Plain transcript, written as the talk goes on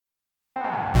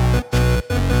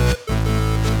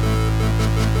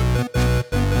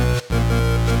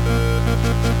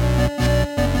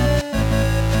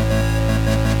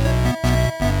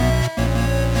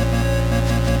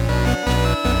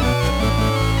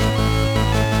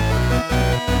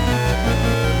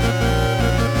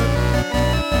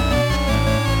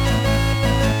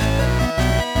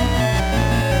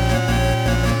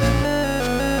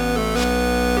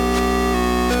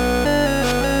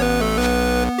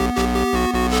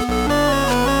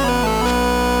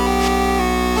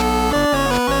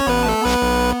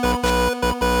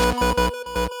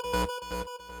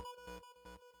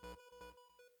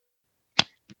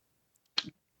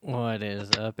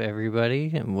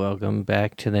everybody, and welcome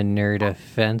back to the Nerd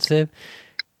Offensive.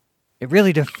 It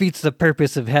really defeats the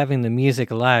purpose of having the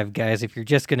music live, guys, if you're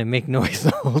just going to make noise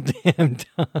the whole damn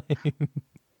time.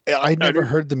 I never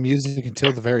heard the music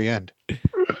until the very end.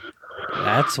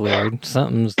 That's weird.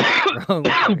 Something's wrong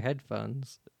with your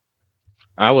headphones.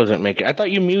 I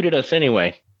thought you muted us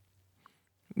anyway.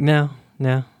 No.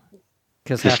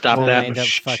 Because half stop the time that. I end up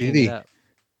fucking it up.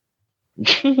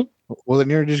 Well, then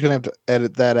you're just going to have to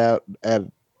edit that out,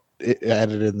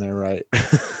 add it in there, right?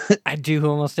 I do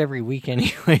almost every week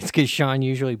anyways, because Shawn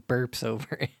usually burps over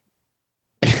it.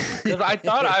 Because I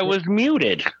thought I was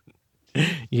muted.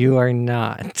 You are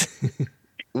not.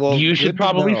 Well, you should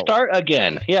probably start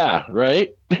again. Yeah,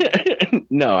 right?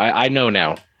 No, I know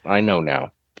now.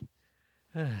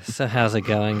 So how's it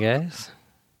going, guys?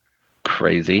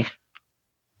 Crazy.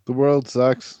 The world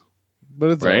sucks, but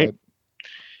it's right. All right.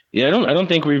 Yeah, I don't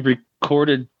think we've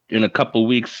recorded in a couple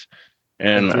weeks,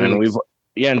 and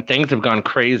things have gone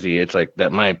crazy. It's like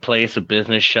that my place of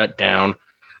business shut down.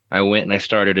 I went and I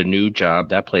started a new job.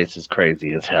 That place is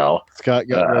crazy as hell. Scott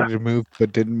got ready to move,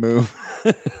 but didn't move.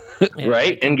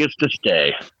 Right, and gets to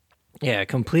stay. Yeah,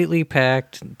 completely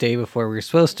packed day before we were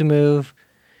supposed to move.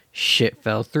 Shit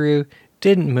fell through,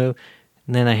 didn't move,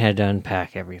 and then I had to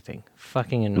unpack everything.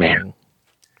 Fucking annoying. Man.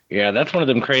 Yeah, that's one of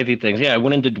them crazy things. Yeah, I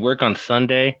went into work on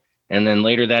Sunday, and then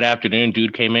later that afternoon,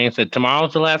 dude came in and said,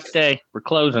 "Tomorrow's the last day. We're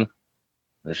closing."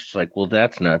 It's just like, well,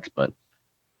 that's nuts, but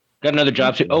got another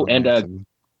job too. Oh, and and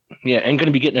going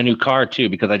to be getting a new car too,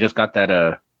 because I just got that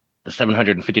the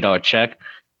 $750 check,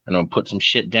 and I'll put some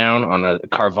shit down on a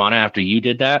Carvana after you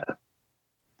did that.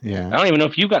 Yeah, I don't even know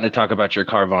if you've gotten to talk about your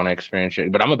Carvana experience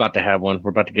yet, but I'm about to have one.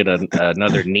 We're about to get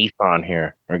another Nissan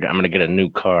here. I'm going to get a new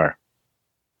car.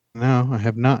 No, I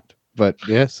have not. But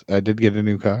yes, I did get a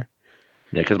new car.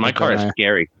 Yeah, because my car is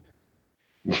scary.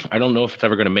 I don't know if it's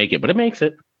ever going to make it, but it makes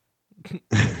it.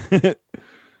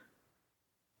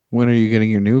 When are you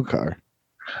getting your new car?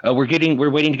 We're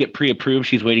waiting to get pre-approved.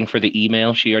 She's waiting for the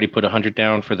email. She already put 100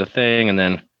 down for the thing, and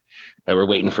then we're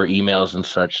waiting for emails and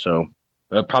such. So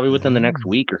probably within the next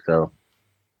week or so.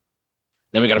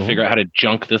 Then we got to figure out how to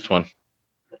junk this one.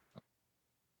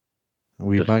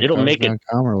 It'll make it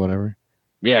or whatever.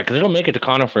 Yeah, because it'll make it to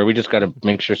Conifer. We just got to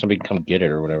make sure somebody can come get it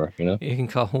or whatever, you know? You can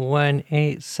call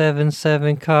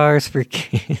 1-877 cars for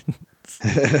kids.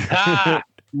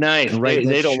 Nice.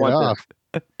 They don't want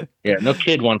this. Yeah, no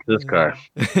kid wants this car.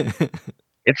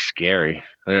 It's scary.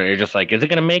 You're just like, is it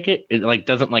going to make it? It like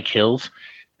doesn't like hills.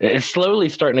 It's slowly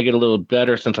starting to get a little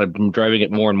better since I've been driving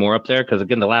it more and more up there. Because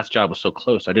again, the last job was so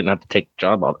close, I didn't have to take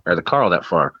the car all that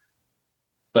far.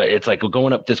 But it's like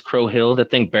going up this Crow Hill. That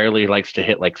thing barely likes to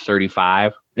hit like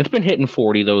 35. It's been hitting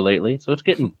 40 though lately, so it's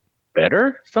getting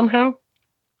better somehow.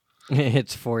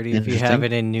 It's 40 if you have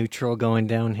it in neutral going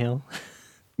downhill.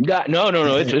 Yeah, no.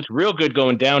 It's real good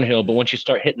going downhill, but once you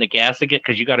start hitting the gas again,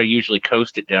 because you got to usually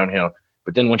coast it downhill.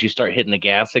 But then once you start hitting the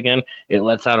gas again, it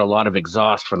lets out a lot of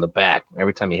exhaust from the back.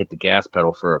 Every time you hit the gas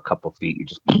pedal for a couple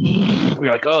feet,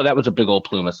 you're like, oh, that was a big old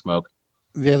plume of smoke.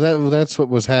 Yeah, that's what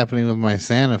was happening with my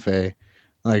Santa Fe.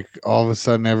 Like all of a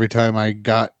sudden, every time I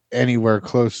got anywhere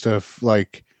close to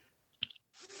like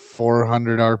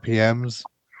 400 RPMs,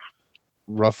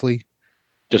 roughly,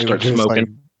 just start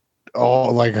smoking.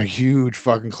 Like a huge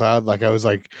fucking cloud. Like I was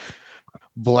like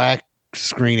black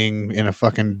screening in a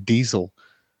fucking diesel.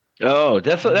 Oh,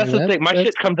 that's the thing. My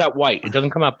shit comes out white. It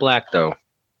doesn't come out black though.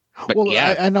 But well,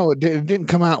 yeah. I know it didn't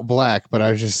come out black, but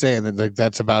I was just saying that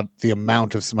that's about the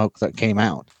amount of smoke that came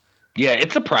out. Yeah,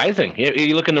 it's surprising.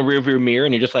 You look in the rearview mirror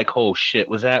and you're just like, oh shit,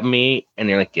 was that me? And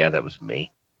you're like, yeah, that was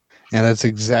me. And that's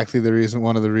exactly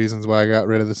one of the reasons why I got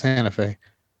rid of the Santa Fe.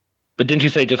 But didn't you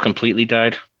say it just completely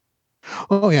died?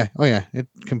 Oh yeah. It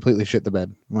completely shit the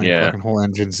bed. My fucking whole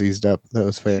engine seized up. That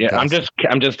was fantastic. Yeah,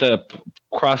 I'm just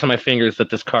crossing my fingers that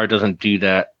this car doesn't do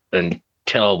that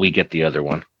until we get the other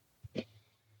one.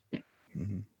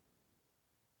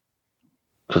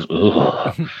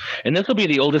 And this will be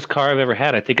the oldest car I've ever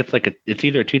had. I think it's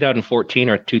either a 2014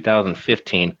 or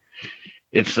 2015.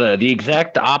 It's the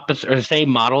exact opposite or the same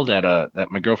model that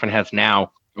my girlfriend has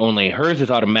now. Only hers is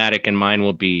automatic and mine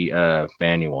will be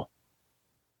manual.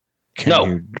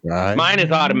 Mine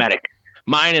is automatic.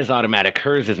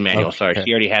 Hers is manual. Okay. Sorry,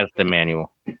 she already has the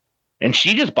manual. And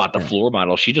she just bought the floor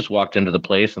model. She just walked into the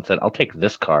place and said, "I'll take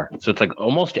this car." So it's like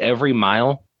almost every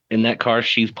mile in that car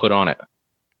she's put on it.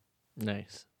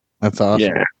 Nice. That's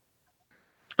awesome. Yeah.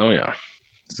 Oh yeah.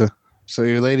 So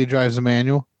your lady drives a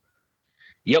manual?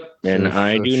 Yep. And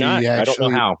I do not. I don't know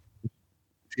how.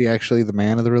 She actually the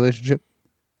man of the relationship?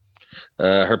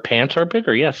 Her pants are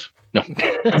bigger, yes. No.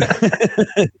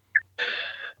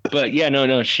 But yeah,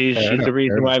 no, she's the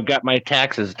reason why I've got my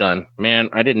taxes done. Man,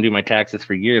 I didn't do my taxes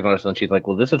for years. All of a sudden, she's like,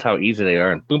 "Well, this is how easy they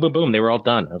are," and boom, boom, boom, they were all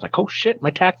done. I was like, "Oh shit,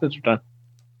 my taxes are done."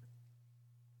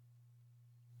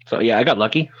 So yeah, I got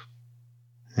lucky.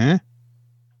 Huh?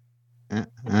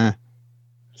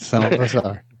 Some of us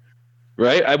are.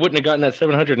 Right? I wouldn't have gotten that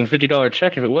 $750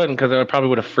 check if it wasn't, because I probably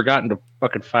would have forgotten to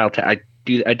fucking file tax.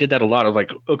 I did that a lot. I was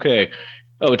like, okay,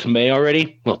 oh, it's May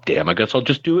already? Well, damn, I guess I'll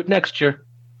just do it next year.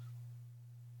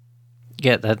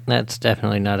 Yeah, that's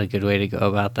definitely not a good way to go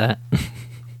about that.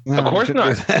 No, Of course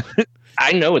not.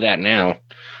 I know that now.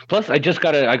 Plus, I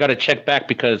got to check back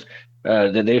because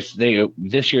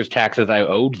this year's taxes, I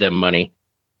owed them money,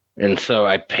 and so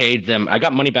I paid them. I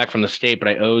got money back from the state, but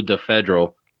I owed the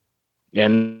federal.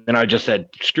 And then I just said,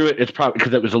 screw it. It's probably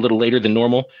because it was a little later than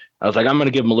normal. I was like, I'm going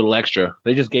to give them a little extra.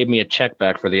 They just gave me a check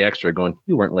back for the extra, going,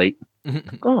 you weren't late.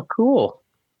 Oh, cool.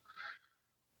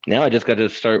 Now I just got to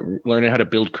start learning how to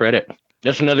build credit.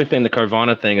 That's another thing. The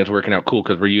Carvana thing is working out cool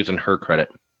because we're using her credit.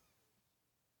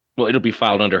 Well, it'll be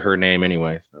filed under her name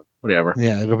anyway. So whatever.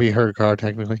 Yeah, it'll be her car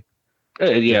technically.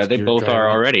 Yeah, they both driving. are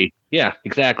already. Yeah,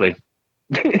 exactly.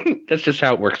 That's just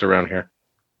how it works around here.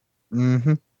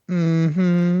 Mm-hmm.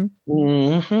 Mm-hmm.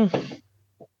 Mm-hmm.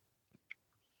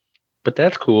 But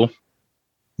that's cool.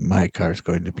 My car's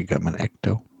going to become an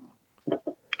Ecto.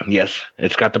 Yes,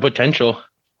 it's got the potential.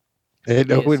 It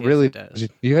really does.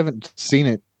 You haven't seen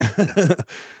it.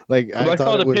 Like I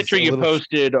saw the picture you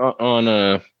posted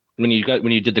on when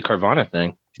you did the Carvana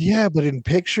thing. Yeah, but in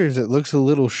pictures it looks a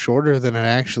little shorter than it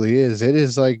actually is. It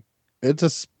is like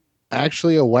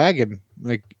actually a wagon.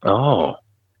 Like oh,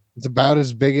 it's about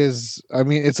as big as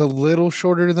it's a little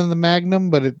shorter than the Magnum,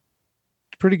 but it's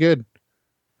pretty good.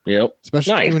 Yep,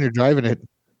 especially when you're driving it.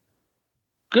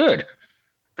 Good.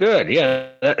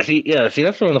 Yeah. See,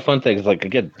 that's one of the fun things. Like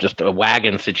again, just a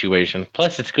wagon situation.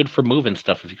 Plus, it's good for moving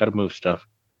stuff if you got to move stuff.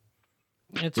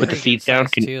 It's put the seat down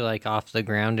too, like off the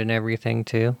ground and everything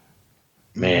too.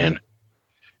 Man,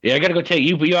 yeah, I gotta go take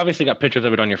you. You obviously got pictures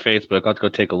of it on your Facebook. I'll have to go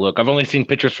take a look. I've only seen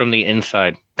pictures from the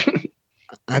inside.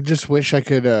 I just wish I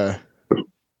could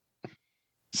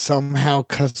somehow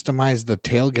customize the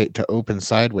tailgate to open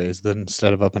sideways then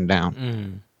instead of up and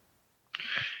down.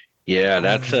 Yeah,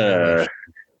 that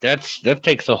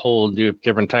takes a whole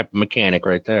different type of mechanic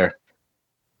right there.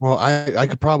 Well, I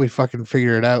could probably fucking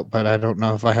figure it out, but I don't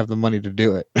know if I have the money to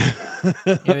do it.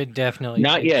 It would definitely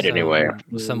not yet anyway.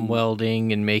 Some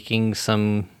welding and making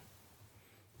some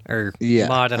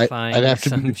modifying I'd have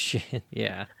some shit.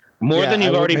 Yeah. More than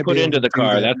you've already put into the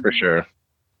car, that's for sure.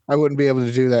 I wouldn't be able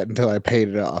to do that until I paid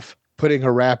it off. Putting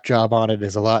a wrap job on it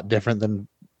is a lot different than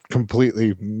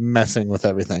completely messing with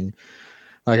everything.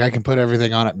 Like I can put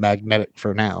everything on it magnetic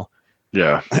for now.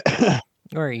 Yeah.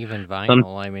 Or even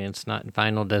vinyl. I mean, it's not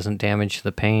vinyl doesn't damage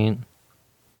the paint.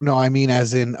 No, I mean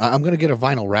as in I'm going to get a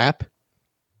vinyl wrap.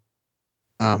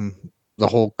 The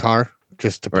whole car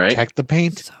just to protect the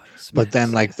paint. So but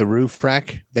then like the roof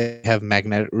rack, they have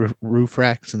magnetic roof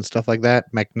racks and stuff like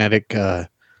that. Magnetic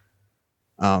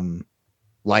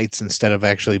lights instead of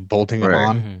actually bolting them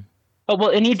on. Mm-hmm. Oh, well,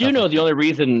 and you do know the only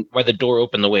reason why the door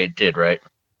opened the way it did, right?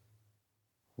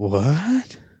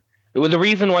 What? It was the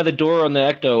reason why the door on the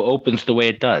Ecto opens the way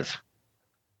it does.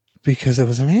 Because it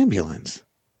was an ambulance.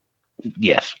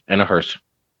 Yes, and a hearse.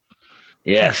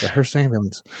 Yes. A hearse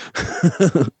ambulance.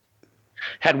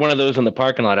 Had one of those in the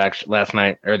parking lot last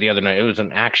night or the other night. It was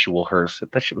an actual hearse.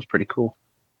 That shit was pretty cool.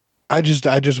 I just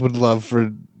would love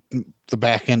for the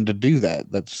back end to do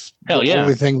that. That's the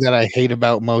only thing that I hate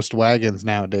about most wagons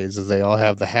nowadays is they all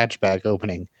have the hatchback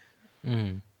opening.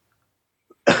 And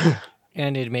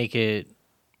it'd make it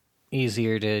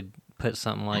easier to put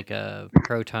something like a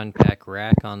proton pack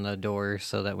rack on the door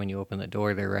so that when you open the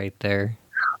door, they're right there.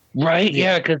 Right?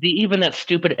 Yeah, because even that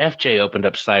stupid FJ opened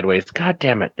up sideways. God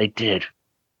damn it, they did.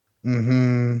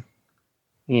 Mm-hmm.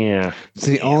 Yeah. It's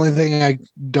the only thing I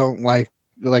don't like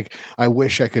I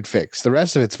wish I could fix. The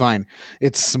rest of it's fine.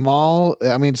 It's small.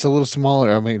 I mean, it's a little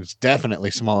smaller. I mean, it's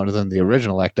definitely smaller than the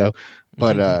original Ecto,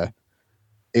 but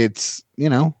it's,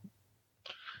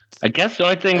 I guess the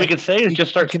only thing we could say is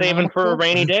just start saving for a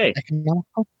rainy day.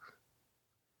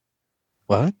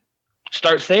 What?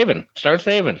 Start saving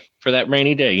for that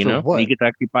rainy day, What? When you get to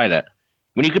actually buy that.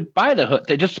 When you could buy the hood,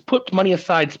 they just put money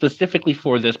aside specifically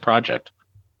for this project.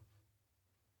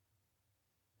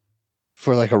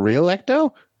 For like a real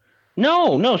Ecto?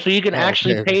 No. So you can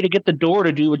actually pay to get the door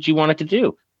to do what you want it to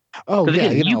do. Oh, yeah.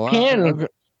 Again, you can.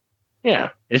 Yeah,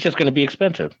 it's just going to be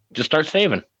expensive. Just start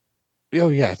saving. Oh,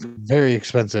 yeah. It's very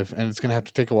expensive, and it's going to have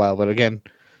to take a while. But again,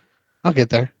 I'll get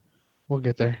there. We'll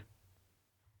get there.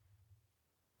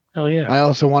 Oh yeah. I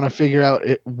also want to figure out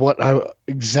what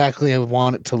exactly I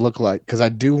want it to look like, because I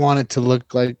do want it to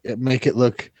look like make it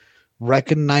look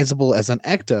recognizable as an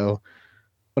ecto,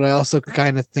 but I also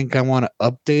kind of think I want to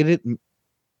update it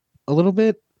a little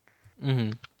bit,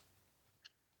 Mm-hmm.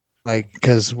 like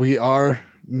because we are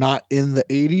not in the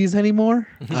 80s anymore.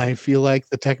 Mhm. I feel like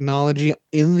the technology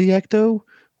in the ecto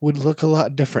would look a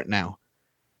lot different now,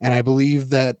 and I believe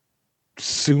that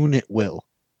soon it will.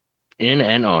 In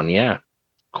and on, yeah.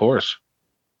 Of course.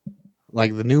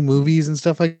 Like the new movies and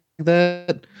stuff like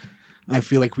that, I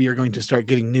feel like we are going to start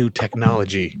getting new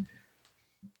technology.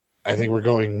 I think we're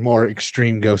going more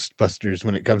extreme Ghostbusters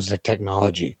when it comes to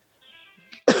technology.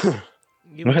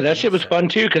 You would That think shit was so. fun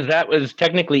too, because that was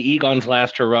technically Egon's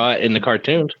last hurrah in the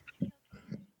cartoons.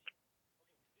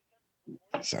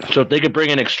 So if they could bring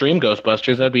in extreme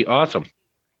Ghostbusters, that'd be awesome.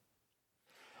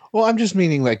 Well, I'm just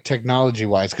meaning like technology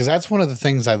wise, because that's one of the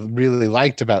things I really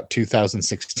liked about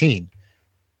 2016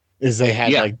 is they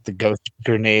had Yeah. like the ghost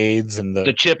grenades and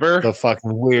The chipper. the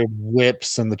fucking weird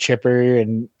whips and the chipper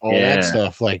and all that Yeah.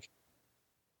 stuff. Like,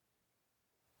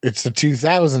 it's the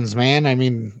 2000s, man. I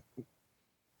mean,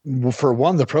 for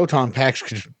one, the proton packs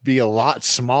could be a lot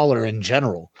smaller in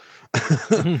general.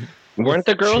 Weren't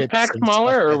the girls' Chips packs and stuff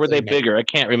smaller, or that were they made. bigger? I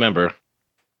can't remember.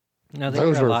 No, they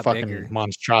Those were a were lot fucking bigger.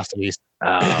 monstrosities.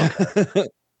 Oh, okay.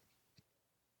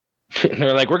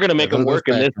 They're like, we're gonna make them work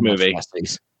in packs this are movie.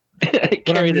 monstrosities. But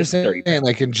Carry I'm this just 30 saying,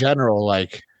 like in general,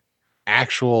 like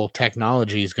actual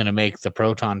technology is going to make the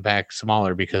proton pack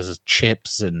smaller because of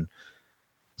chips and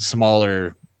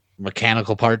smaller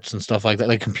mechanical parts and stuff like that.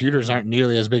 Like computers aren't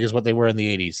nearly as big as what they were in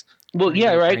the 80s. Well,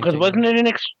 yeah, 3D right. Because printing. wasn't it in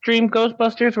Extreme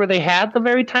Ghostbusters where they had the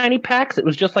very tiny packs? It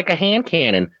was just like a hand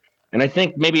cannon, and I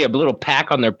think maybe a little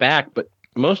pack on their back, but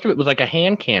most of it was like a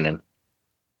hand cannon.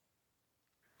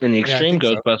 In the Yeah, I Extreme think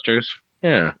so. Ghostbusters,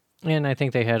 yeah. And I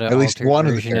think they had an At least altered one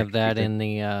of the version of that characters in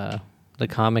the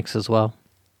comics as well.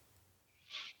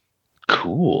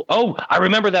 Cool. Oh, I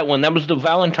remember that one. That was the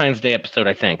Valentine's Day episode,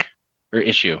 I think, or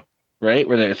issue, right?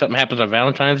 Where something happens on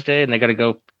Valentine's Day and they got to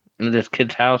go into this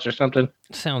kid's house or something.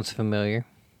 Sounds familiar.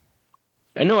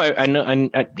 I know. I know.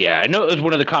 Yeah, I know it was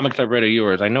one of the comics I read of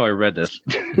yours. I know I read this.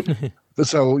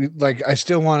 So, like, I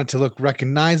still want it to look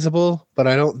recognizable, but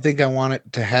I don't think I want it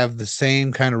to have the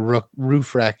same kind of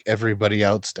roof rack everybody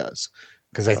else does,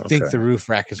 because I think the roof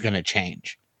rack is going to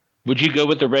change. Would you go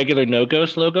with the regular No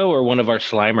Ghost logo or one of our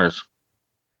Slimers?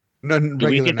 No, Do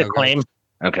we get to claim?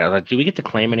 Okay, I was like, do we get to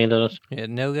claim any of those? Yeah,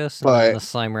 no ghost and But- then the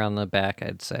Slimer on the back,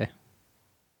 I'd say.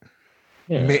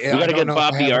 Yeah. We We got to get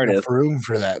Bob the artist. Room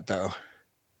for that though.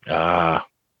 Ah,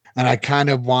 And I kind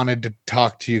of wanted to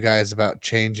talk to you guys about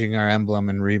changing our emblem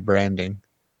and rebranding.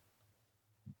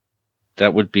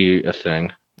 that would be a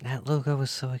thing. That logo was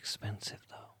so expensive,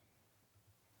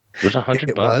 though. It was $100.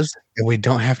 It was, and we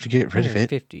don't have to get rid of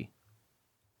it. 50.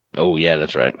 Oh yeah,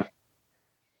 that's right.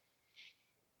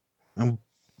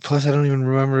 Plus, I don't even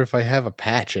remember if I have a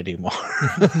patch anymore.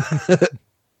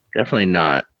 Definitely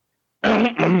not.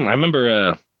 I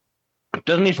remember.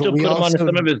 Doesn't he still we put them on also-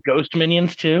 some of his ghost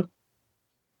minions too?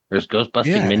 There's Ghostbusting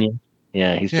Yeah. minions.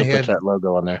 Yeah, he still he puts had- that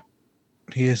logo on there.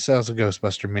 He sells a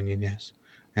Ghostbuster minion, yes.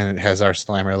 And it has our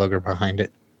Slimer logo behind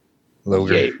it.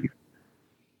 Yay.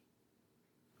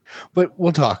 But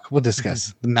we'll talk. We'll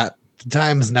discuss. The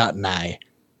time's not nigh.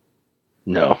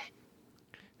 No,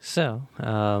 So,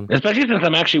 especially since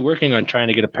I'm actually working on trying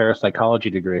to get a parapsychology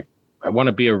degree. I want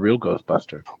to be a real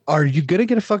Ghostbuster. Are you gonna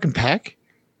get a fucking pack?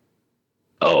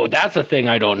 Oh, that's a thing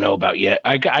I don't know about yet.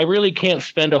 I really can't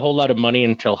spend a whole lot of money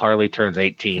until Harley turns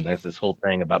 18. There's this whole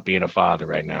thing about being a father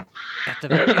right now. at the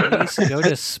very least, go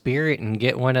to Spirit and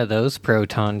get one of those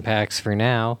proton packs for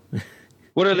now.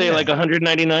 What are they, Yeah. like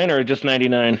 199 or just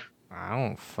 99? I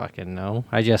don't fucking know.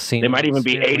 I just seen They might even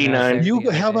be Spirit went out 89. there the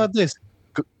other How day. about this?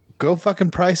 Go fucking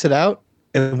price it out,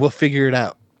 and we'll figure it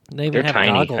out. They even They're have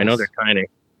tiny. goggles. I know they're tiny.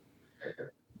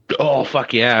 Oh,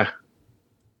 fuck yeah.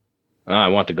 Oh, I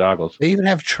want the goggles. They even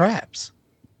have traps.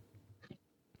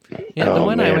 Yeah, the Oh,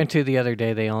 one I man. went to the other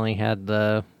day, they only had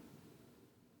the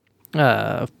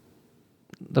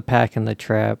pack and the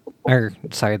trap, or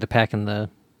sorry, the pack and the.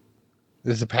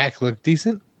 Does the pack look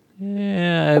decent?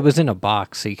 Yeah, it was in a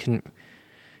box, so you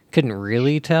couldn't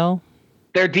really tell.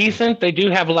 They're decent. They do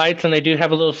have lights and they do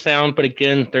have a little sound, but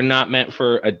again, they're not meant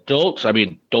for adults. I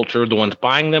mean, adults are the ones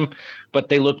buying them, but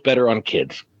they look better on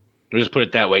kids. We'll just put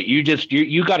it that way. You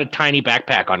got a tiny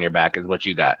backpack on your back is what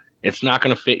you got. It's not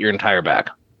going to fit your entire back.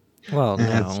 Well,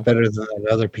 It's no. better than that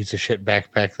other piece of shit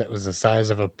backpack that was the size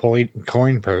of a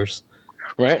coin purse.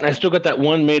 Right? And I still got that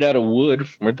one made out of wood.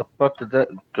 Where the fuck did that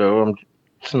go?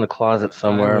 It's in the closet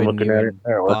somewhere. I I'm wouldn't looking at even it.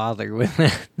 There it was. bother with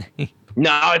that thing.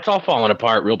 No, it's all falling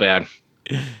apart real bad.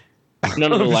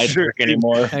 None of the lights work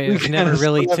anymore. It was never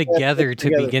really together to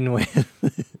begin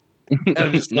with.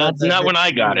 Not when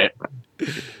I got it.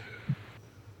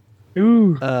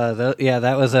 Ooh.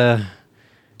 That was a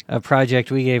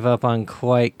project we gave up on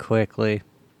quite quickly.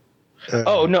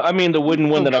 Oh no, I mean the wooden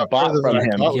one that I bought from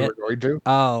him. We were going to.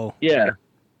 Oh. Yeah.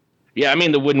 Yeah, I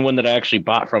mean the wooden one that I actually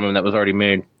bought from him that was already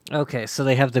made. Okay, so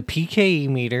they have the PKE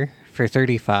meter for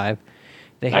 35.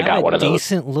 They have got one of those.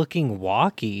 decent looking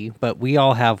walkie, but we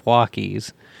all have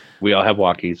walkies. We all have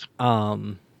walkies.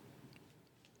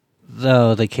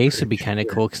 Though the case would be kind of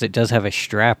cool because it does have a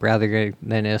strap rather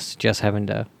than us just having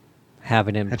to have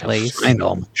it in place. Find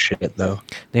all my shit though.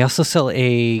 They also sell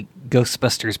a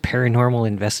Ghostbusters Paranormal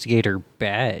Investigator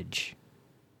badge.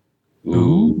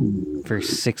 Ooh. For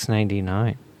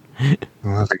 $6.99.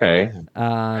 Okay.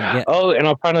 Yeah. Oh, and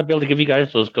I'll probably be able to give you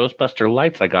guys those Ghostbuster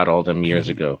lights I got all them years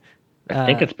ago. I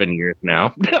think it's been years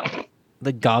now.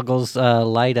 The goggles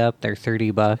light up. They're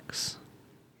 $30.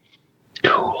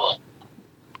 Cool.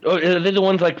 Oh, are they the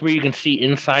ones like where you can see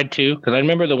inside too? Because I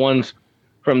remember the ones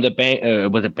from the bank.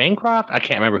 Was it Bancroft? I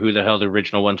can't remember who the hell the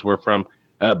original ones were from.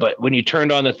 But when you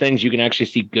turned on the things, you can actually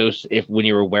see ghosts when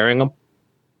you were wearing them.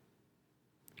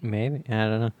 Maybe, I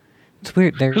don't know. It's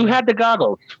weird. Who had the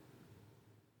goggles?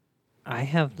 I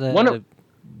have the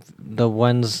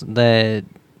ones that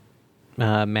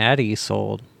Maddie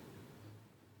sold.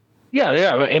 Yeah,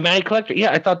 a Maddie collector.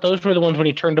 Yeah, I thought those were the ones when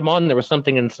you turned them on. There was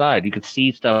something inside. You could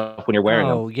see stuff when you're wearing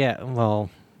them. Oh yeah, well,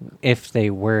 if they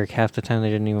work, half the time they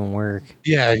didn't even work.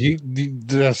 Yeah,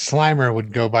 the Slimer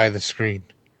would go by the screen.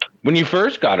 When you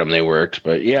first got them, they worked,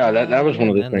 but yeah, that was one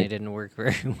of the then things. They didn't work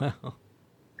very well.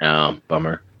 Oh,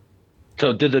 bummer.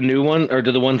 So did the new one, or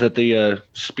did the ones at the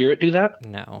Spirit do that?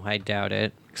 No, I doubt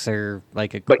it. Because they're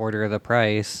like a quarter of the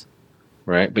price.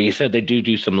 Right, but you said they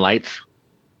do some lights.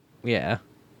 Yeah.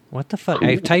 What the fuck? Cool.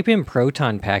 I type in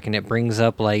Proton Pack and it brings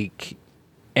up like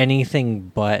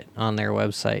anything but on their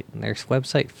website. And their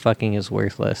website fucking is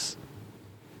worthless.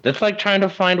 That's like trying to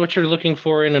find what you're looking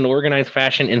for in an organized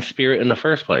fashion in Spirit in the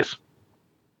first place.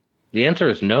 The answer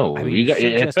is no. I mean, you got,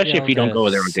 should just especially be if you able don't to go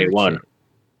there on day search one. it.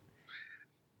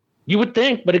 You would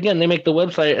think, but again, they make the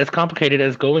website as complicated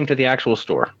as going to the actual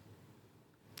store.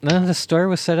 No, the store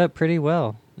was set up pretty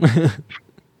well.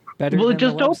 Better Well, than it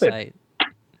just the opened. website.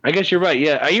 I guess you're right.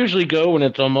 Yeah, I usually go when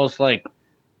it's almost like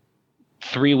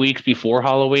 3 weeks before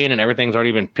Halloween and everything's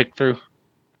already been picked through.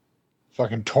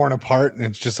 Fucking torn apart, and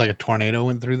it's just like a tornado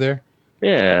went through there.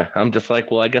 Yeah, I'm just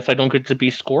like, well, I guess I don't get to be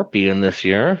Scorpion this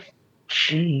year.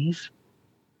 Jeez.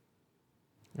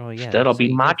 Well, yeah. Instead, I'll that's be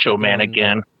what you get Macho for Man going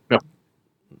again.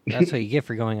 That's what you get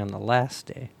for going on the last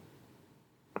day.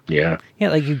 Yeah. Yeah,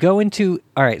 like you go into...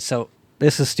 All right, so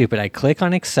this is stupid. I click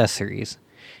on accessories,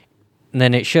 and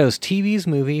then it shows TVs,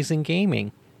 movies, and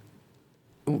gaming.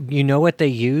 You know what they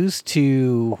use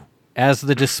as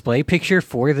the display picture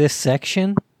for this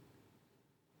section?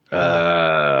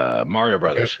 Mario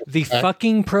Brothers. The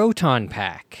fucking Proton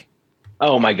Pack.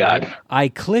 Oh my God. I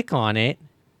click on it,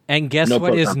 and guess No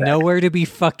what is Proton Pack. nowhere to be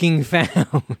fucking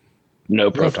found? No No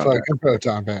proton. fucking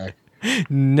proton pack.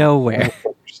 Nowhere.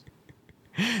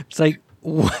 It's like,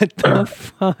 what the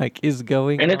fuck is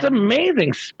going on? And it's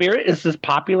amazing. Spirit is as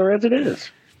popular as it is.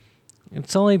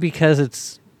 It's only because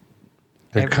it's...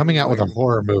 They're coming out with a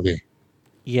horror movie.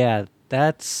 Yeah,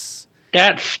 that's...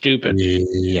 That's stupid.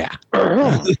 Yeah.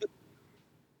 I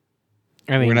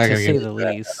mean, We're not to gonna say get the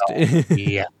least.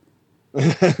 Yeah.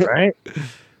 Right?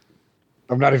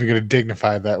 I'm not even going to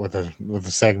dignify that with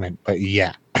a segment, but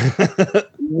yeah.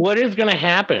 What is going to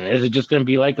happen? Is it just going to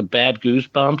be like the bad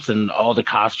Goosebumps and all the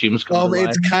costumes come to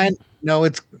life?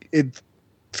 It's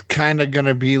kind of going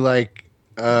to be like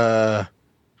About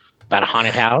a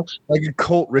haunted house? like a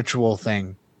cult ritual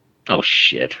thing. Oh,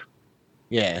 shit.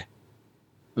 Yeah.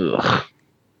 Ugh.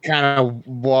 Kind of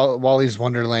Wally's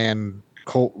Wonderland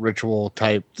cult ritual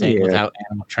type thing Yeah. without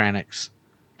animatronics.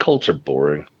 Cults are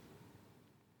boring.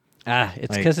 It's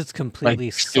Like- because it's completely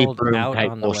like escape sold room out type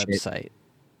on the bullshit. website.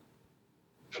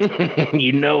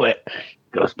 You know it.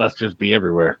 Ghostbusters be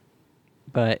everywhere.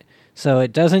 But, so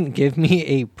it doesn't give me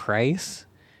a price,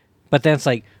 but that's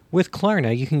like, with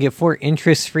Klarna, you can get 4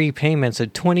 interest-free payments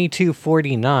of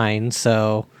 $22.49,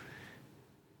 so...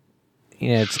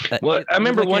 You know, it's... Well, I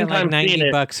remember you're looking one at time like seeing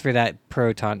it. $90 for that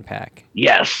Proton Pack.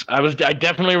 Yes, I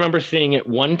definitely remember seeing it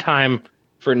one time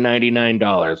for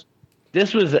 $99.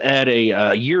 This was at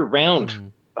a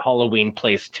year-round Halloween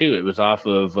place too. It was off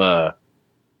of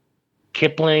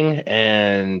Kipling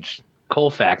and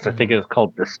Colfax. I think it was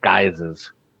called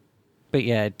Disguises. But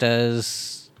yeah, it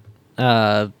does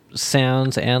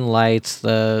sounds and lights,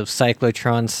 the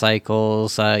cyclotron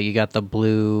cycles. You got the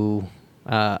blue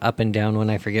up and down one.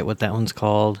 I forget what that one's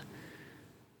called.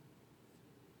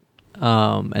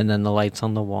 And then the lights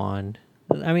on the wand.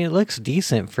 I mean, it looks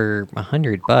decent for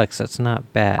 $100. That's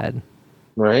not bad.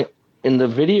 Right. In the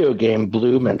video game,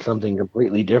 blue meant something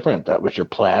completely different. That was your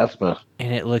plasma.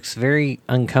 And it looks very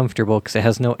uncomfortable because it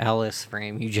has no Alice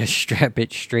frame. You just strap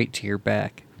it straight to your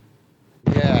back.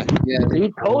 Yeah.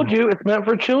 He told you it's meant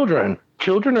for children.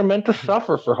 Children are meant to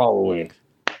suffer for Halloween.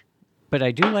 But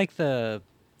I do like the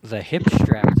hip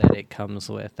strap that it comes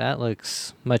with. That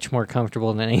looks much more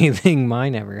comfortable than anything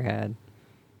mine ever had.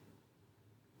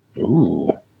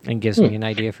 Ooh. And gives me an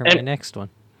idea for my next one.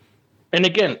 And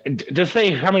again, just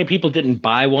say how many people didn't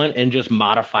buy one and just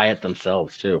modify it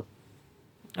themselves too.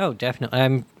 Oh, definitely.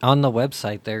 I'm on the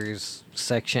website. There's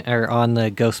section, or on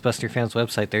the Ghostbuster fans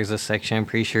website. There's a section I'm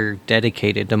pretty sure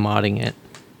dedicated to modding it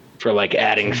For like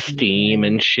adding Steam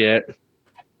and shit,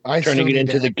 turning it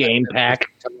into the game pack.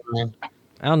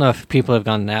 I don't know if people have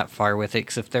gone that far with it.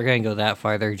 Because if they're going to go that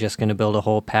far, they're just going to build a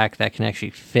whole pack that can actually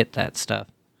fit that stuff.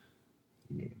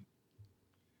 You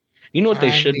know what they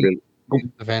should do?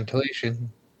 The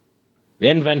ventilation.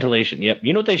 And ventilation, yep.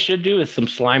 You know what they should do is some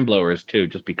slime blowers too,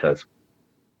 just because.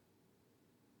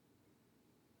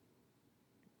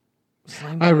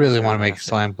 I really want to make a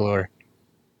slime blower.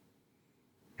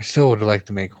 I still would like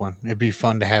to make one. It'd be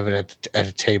fun to have it at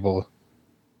a table.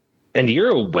 And you're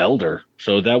a welder,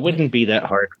 so that wouldn't be that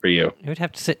hard for you. It would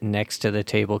have to sit next to the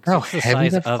table How because it's the heavy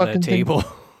size that of a fucking table.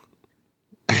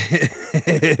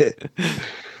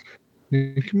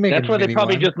 You can make That's why they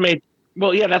probably one. just made.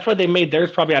 Well, yeah, that's why they made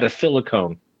theirs probably out of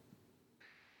silicone.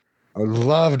 I would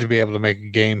love to be able to make a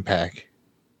game pack.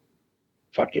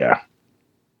 Fuck yeah.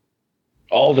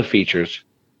 All the features.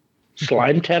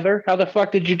 Slime tether? How the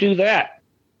fuck did you do that?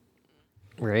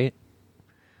 Right.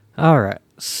 All right.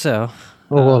 So.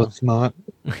 Oh, well, it's not.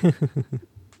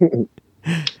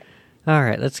 All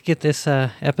right. Let's get this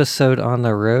episode on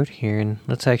the road here, and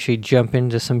let's actually jump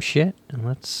into some shit, and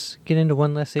let's get into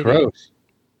one less idiot. Gross.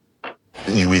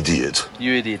 You idiot.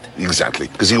 You idiot. Exactly.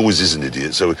 Because he always is an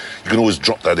idiot, so you can always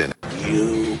drop that in.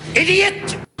 You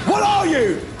idiot! What are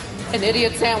you? An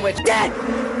idiot sandwich. Dead!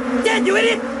 Dead, you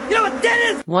idiot! You know what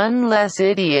dead is? One less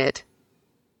idiot.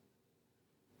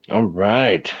 All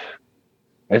right.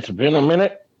 It's been a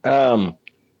minute.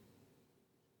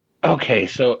 Okay,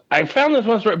 so I found this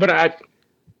once, but I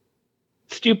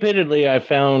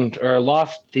found or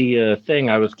lost the thing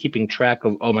I was keeping track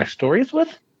of all my stories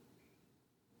with.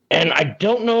 And I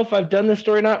don't know if I've done this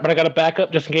story or not, but I got to back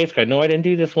up just in case, because I know I didn't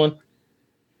do this one.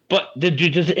 But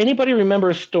does anybody remember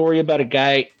a story about a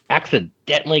guy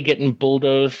accidentally getting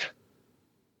bulldozed?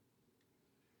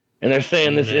 And they're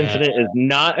saying this incident is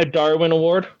not a Darwin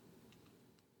Award?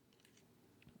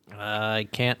 I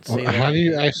can't see that. How do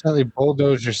you accidentally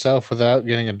bulldoze yourself without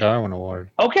getting a Darwin Award?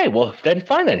 Okay, well, then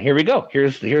fine then. Here we go.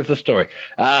 Here's the story.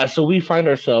 So we find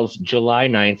ourselves July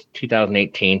 9th,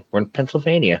 2018. We're in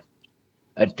Pennsylvania.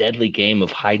 A deadly game of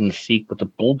hide and seek with a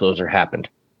bulldozer happened.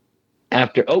 I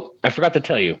forgot to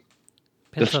tell you.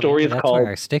 The story is that's called... where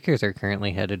our stickers are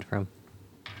currently headed from.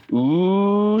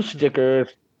 Ooh, stickers.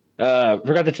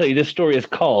 Forgot to tell you, this story is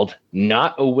called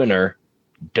Not a Winner,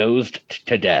 Dozed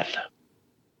to Death.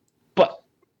 But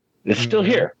it's still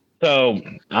here, so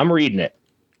I'm reading it.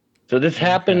 So this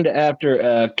happened after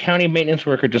a county maintenance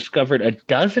worker discovered a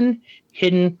dozen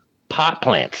hidden pot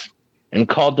plants and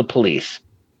called the police.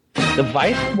 The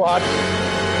Vice Squad...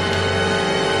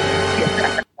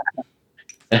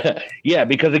 Yeah,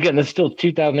 because again, this is still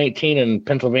 2018 and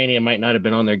Pennsylvania might not have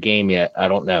been on their game yet. I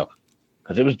don't know.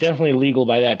 Because it was definitely legal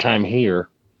by that time here.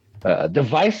 The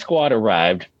Vice Squad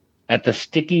arrived at the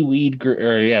Sticky Weed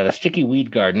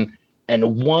Garden,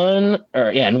 and one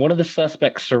of the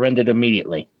suspects surrendered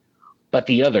immediately. But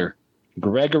the other,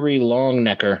 Gregory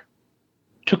Longnecker,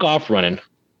 took off running.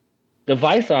 The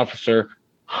Vice officer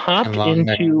hopped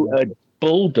into a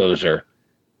bulldozer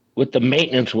with the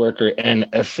maintenance worker and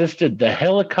assisted the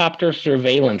helicopter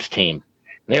surveillance team.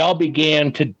 They all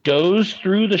began to doze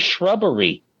through the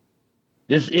shrubbery.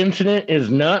 This incident is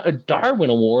not a Darwin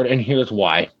Award, and here's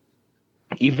why.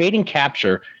 Evading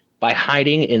capture by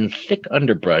hiding in thick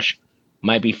underbrush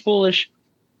might be foolish,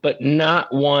 but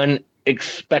not one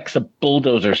expects a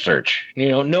bulldozer search.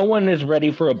 No one is ready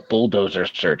for a bulldozer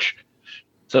search.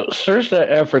 So search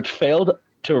efforts failed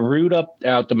to root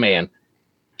out the man.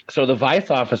 So the Vice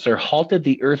officer halted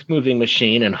the earth-moving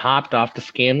machine and hopped off to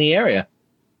scan the area.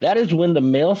 That is when the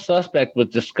male suspect was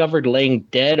discovered laying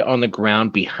dead on the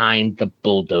ground behind the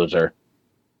bulldozer.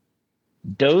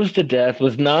 dozed to death,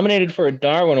 was nominated for a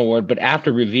Darwin Award, but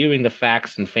after reviewing the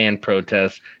facts and fan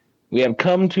protests, we have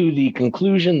come to the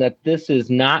conclusion that this is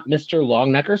not Mr.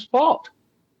 Longnecker's fault,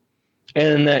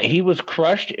 and that he was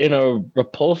crushed in a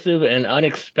repulsive and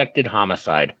unexpected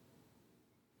homicide.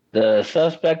 The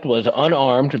suspect was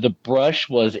unarmed, the brush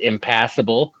was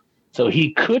impassable, so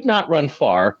he could not run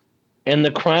far, and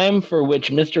the crime for which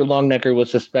Mr. Longnecker was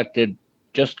suspected,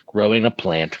 just growing a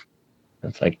plant.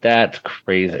 It's like, that's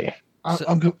crazy.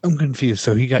 I'm confused.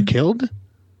 So he got killed?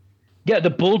 Yeah, the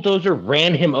bulldozer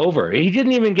ran him over. He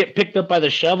didn't even get picked up by the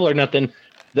shovel or nothing.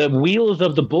 The wheels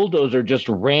of the bulldozer just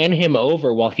ran him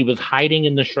over while he was hiding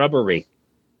in the shrubbery.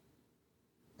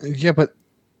 Yeah, but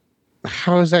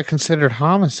how is that considered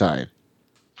homicide?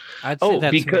 I'd say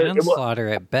that's manslaughter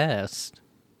at best.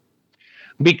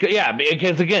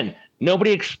 Because again,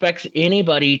 nobody expects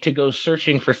anybody to go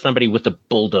searching for somebody with a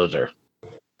bulldozer.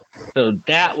 So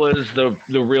that was the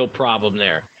real problem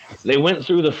there. They went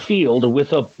through the field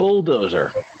with a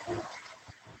bulldozer.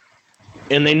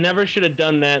 And they never should have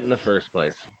done that in the first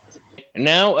place.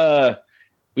 Now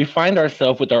we find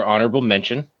ourselves with our honorable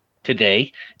mention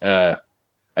today.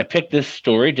 I picked this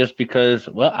story just because,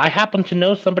 well, I happen to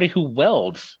know somebody who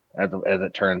welds, as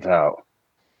it turns out.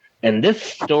 And this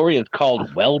story is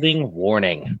called Welding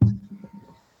Warning.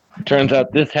 Turns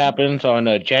out this happens on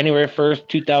January 1st,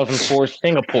 2004,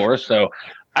 Singapore. So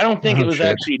I don't think it was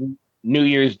actually New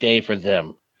Year's Day for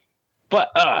them.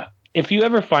 But if you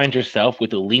ever find yourself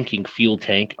with a leaking fuel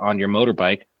tank on your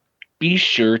motorbike, be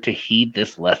sure to heed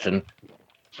this lesson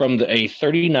from a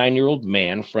 39-year-old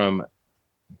man from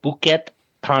Bukit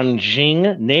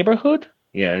Panjang neighborhood.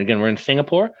 Yeah, again, we're in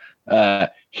Singapore.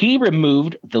 He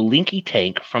removed the leaky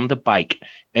tank from the bike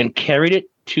and carried it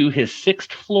to his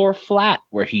 6th floor flat,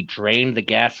 where he drained the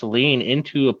gasoline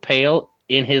into a pail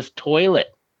in his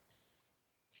toilet.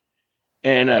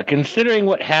 And considering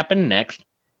what happened next,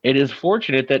 it is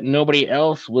fortunate that nobody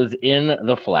else was in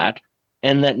the flat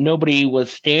and that nobody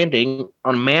was standing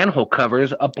on manhole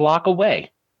covers a block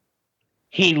away.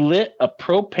 He lit a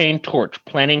propane torch,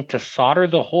 planning to solder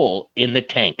the hole in the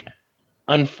tank.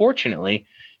 Unfortunately,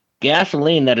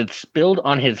 gasoline that had spilled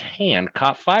on his hand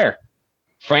caught fire.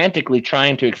 Frantically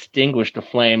trying to extinguish the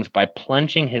flames by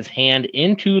plunging his hand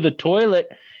into the toilet,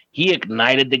 he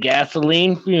ignited the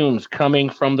gasoline fumes coming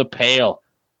from the pail.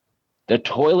 The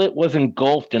toilet was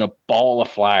engulfed in a ball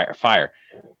of fire,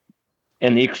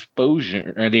 and the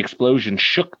explosion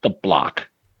shook the block.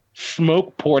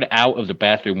 Smoke poured out of the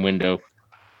bathroom window.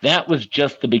 That was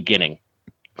just the beginning.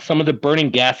 Some of the burning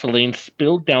gasoline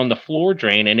spilled down the floor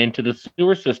drain and into the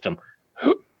sewer system,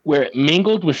 where it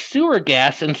mingled with sewer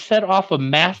gas and set off a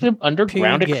massive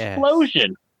underground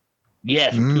explosion.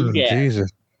 Yes, poo gas.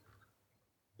 Jesus.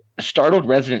 A startled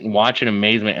resident watched in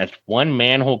amazement as one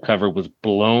manhole cover was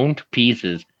blown to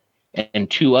pieces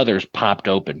and 2 others popped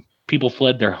open. People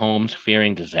fled their homes,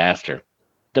 fearing disaster.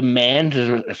 The man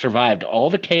survived all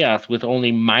the chaos with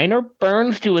only minor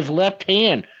burns to his left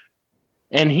hand,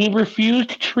 and he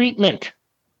refused treatment.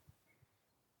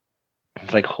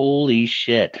 It's like, holy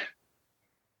shit.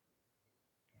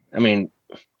 I mean,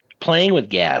 playing with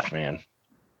gas, man.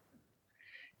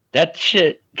 That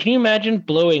shit. Can you imagine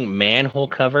blowing manhole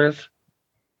covers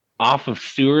off of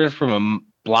sewers from a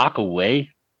block away?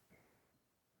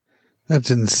 That's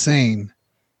insane.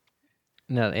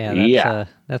 No, yeah,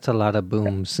 that's a lot of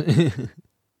booms.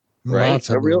 Right?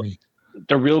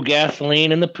 The real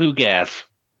gasoline and the poo gas.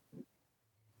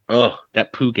 Oh,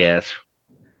 that poo gas.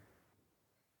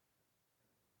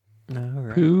 All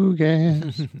right. Poo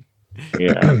gas.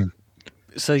 Yeah.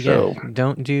 So,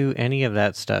 don't do any of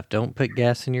that stuff. Don't put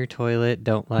gas in your toilet.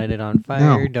 Don't light it on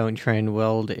fire. No. Don't try and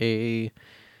weld a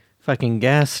fucking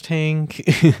gas tank.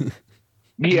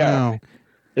 Yeah. No.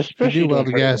 Especially if you do weld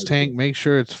a gas tank, make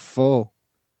sure it's full.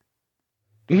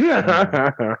 Yeah.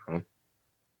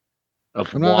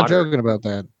 I'm not joking about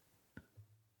that.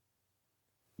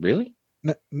 Really?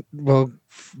 Well,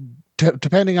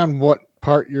 depending on what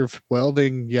part you're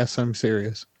welding, yes, I'm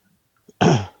serious.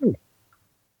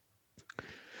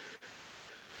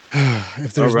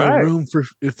 If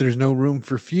there's no room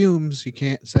for fumes, you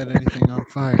can't set anything on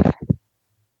fire.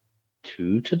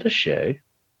 To the shay.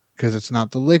 Because it's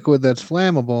not the liquid that's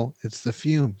flammable, it's the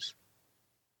fumes.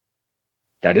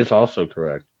 That is also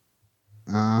correct.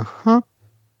 Uh-huh.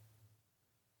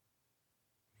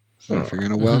 So if you're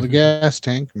going to weld a gas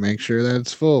tank, make sure that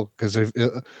it's full. Because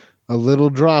a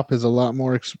little drop is a lot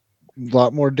more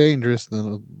dangerous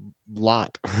than a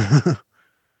lot.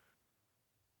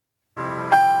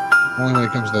 Only when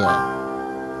it comes to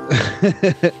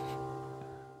that.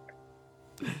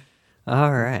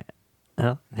 All right.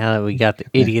 Well, now that we got the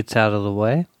idiots out of the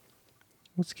way,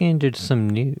 Let's get into some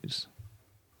news.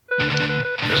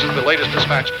 This is the latest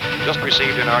dispatch just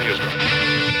received in our newsroom.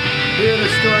 Here are the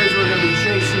stories we're going to be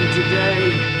chasing today.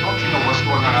 Don't you know what's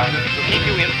going on out there? To keep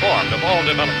you informed of all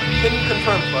developments. Can you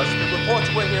confirm for us the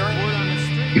reports we're hearing? Word on the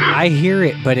street. I hear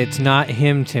it, but it's not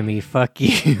him, Timmy. Fuck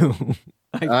you.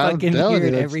 I fucking hear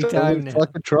it every time now.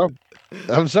 Fucking Trump.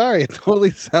 I'm sorry, it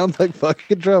totally sounds like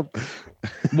fucking Trump.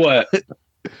 What?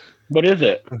 What is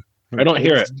it? I don't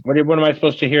hear it. What am I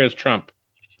supposed to hear as Trump?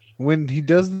 When he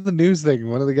does the news thing,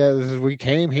 one of the guys says, "We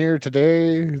came here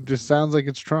today," it just sounds like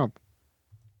it's Trump.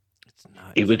 It's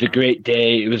not. It was a great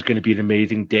day. It was going to be an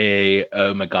amazing day.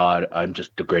 Oh my God, I'm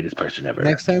just the greatest person ever.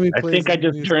 Next time he I plays think I the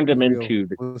just music turned him video, into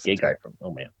the listen gay to guy it. from.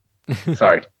 Oh man,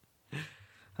 sorry.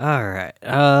 All right.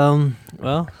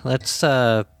 Well, let's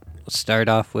start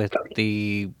off with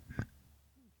the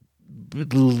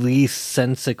least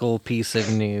sensical piece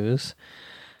of news.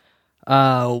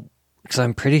 Because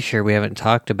I'm pretty sure we haven't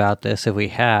talked about this. If we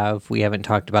have, we haven't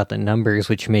talked about the numbers,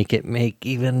 which make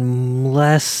even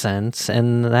less sense,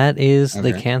 and that is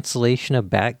the cancellation of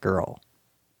Batgirl.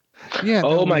 Yeah.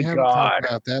 Oh no, my we haven't talked God.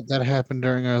 about that. That happened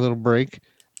during our little break,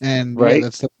 and Right. yeah,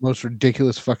 that's the most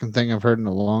ridiculous fucking thing I've heard in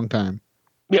a long time.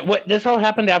 Yeah, what? This all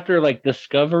happened after like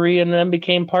Discovery and them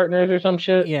became partners or some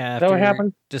shit. Yeah, Is that what after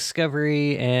happened?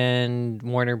 Discovery and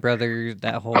Warner Brothers,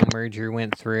 that whole merger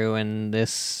went through, and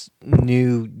this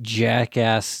new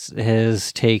jackass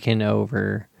has taken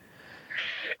over.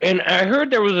 And I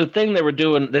heard there was a thing they were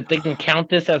doing that they can count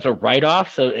this as a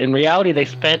write-off. So in reality, they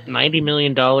spent $90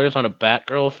 million on a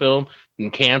Batgirl film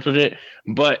and canceled it.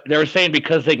 But they were saying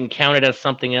because they can count it as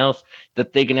something else,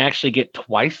 that they can actually get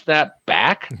twice that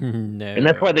back. No. And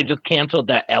that's why they just canceled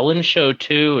that Ellen show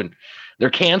too. And they're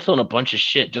canceling a bunch of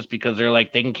shit just because they're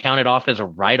like, they can count it off as a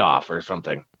write-off or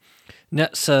something. No,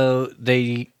 so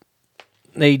they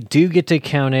do get to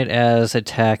count it as a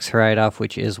tax write-off,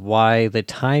 which is why the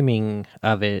timing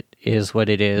of it is what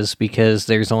it is, because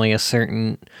there's only a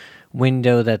certain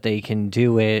window that they can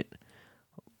do it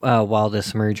while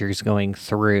this merger is going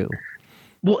through.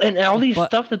 Well, and all these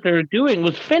stuff that they're doing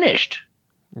was finished.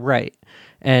 Right.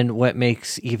 And what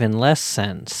makes even less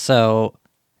sense, so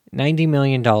 $90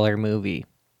 million movie.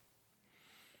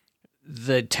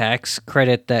 The tax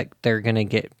credit that they're going to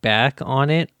get back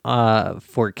on it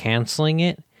for canceling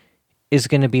it is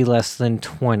going to be less than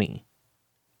 20.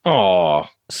 Oh,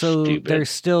 so stupid. They're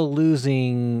still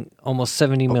losing almost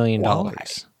 $70 million.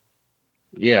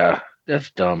 Yeah,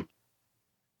 that's dumb.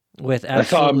 With I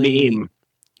saw a absolutely meme.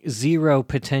 zero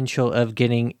potential of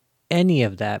getting any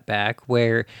of that back,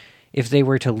 where if they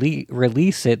were to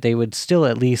release it, they would still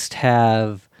at least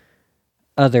have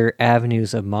other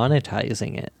avenues of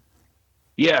monetizing it.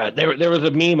 Yeah, there was a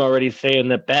meme already saying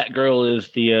that Batgirl is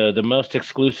the most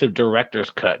exclusive director's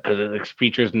cut because it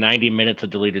features 90 minutes of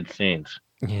deleted scenes.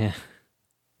 Yeah.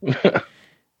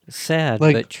 Sad,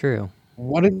 Like, but true.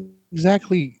 What is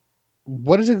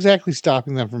exactly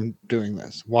stopping them from doing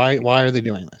this? Why are they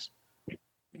doing this?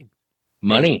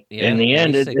 Money. Yeah, in the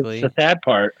end, it's basically. the sad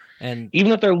part. And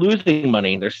even if they're losing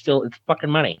money, it's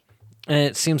fucking money. And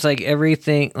it seems like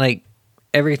everything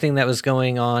that was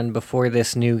going on before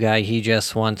this new guy, he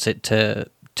just wants it to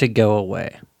go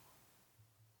away.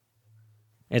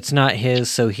 It's not his,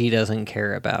 so he doesn't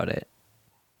care about it.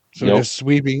 So just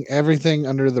sweeping everything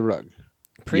under the rug.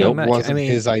 Pretty much. Wasn't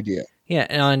his idea. Yeah,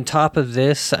 and on top of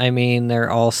this, I mean,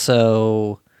 they're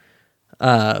also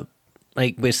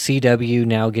like with CW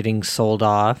now getting sold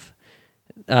off.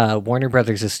 Warner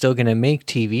Brothers is still going to make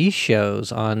TV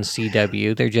shows on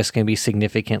CW. They're just going to be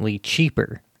significantly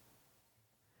cheaper.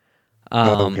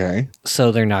 Okay.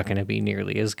 So they're not going to be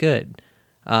nearly as good.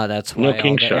 That's why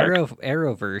all the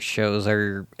Arrowverse shows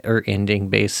are ending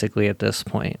basically at this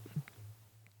point.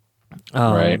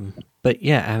 Right. But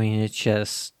yeah, I mean, it's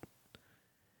just...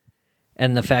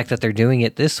 And the fact that they're doing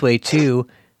it this way too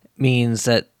means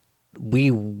that we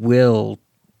will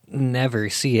never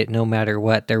see it no matter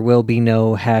what. There will be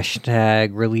no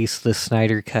hashtag release the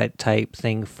Snyder Cut type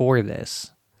thing for this.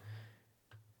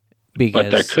 Because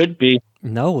But there could be.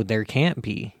 No, there can't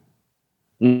be.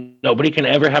 Nobody can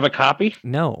ever have a copy?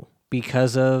 No,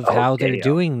 because of how they're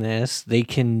doing this, they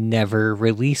can never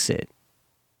release it.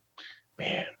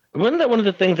 Man. Wasn't that one of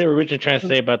the things they were originally trying to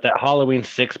say about that Halloween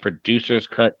 6 producer's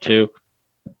cut too?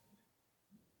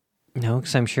 No,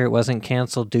 because I'm sure it wasn't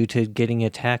canceled due to getting a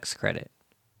tax credit.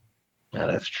 Yeah,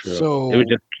 that's true. So, it was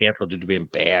just canceled due to being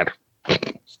bad.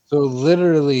 So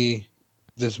literally,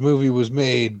 this movie was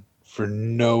made for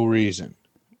no reason.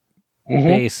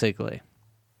 Basically.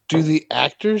 Do the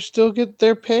actors still get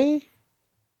their pay?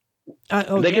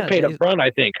 They get paid up front,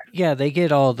 I think. Yeah, they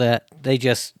get all that. They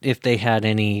just, if they had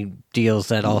any deals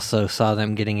that also saw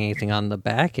them getting anything on the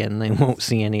back end, they won't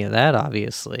see any of that,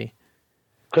 obviously.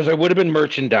 Because there would have been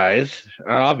merchandise,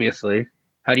 obviously.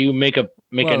 How do you make an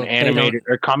animated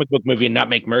or comic book movie and not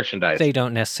make merchandise? They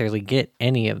don't necessarily get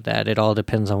any of that. It all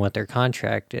depends on what their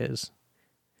contract is.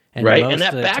 And right, most and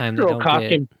that of the time they Batgirl don't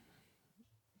costume.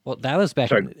 Well, that was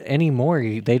back anymore.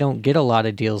 They don't get a lot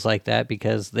of deals like that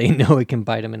because they know it can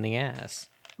bite them in the ass.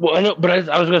 Well, I know, but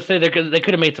I was going to say they could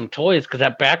have made some toys because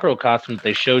that Batgirl costume that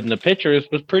they showed in the pictures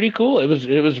was pretty cool. It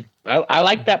was. I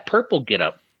like that purple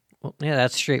getup. Well, yeah,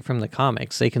 that's straight from the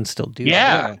comics. They can still do that.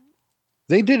 Yeah.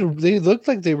 They did. They looked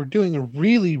like they were doing a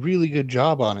really, really good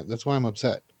job on it. That's why I'm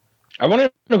upset. I want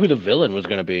to know who the villain was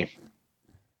going to be.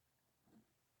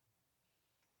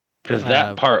 Because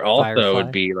that part also Firefly.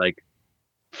 would be like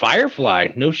Firefly.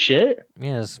 No shit.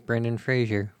 Yes, Brendan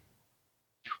Fraser.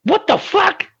 What the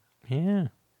fuck? Yeah.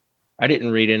 I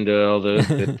didn't read into all those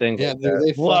good things. Yeah, like that.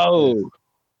 they Whoa.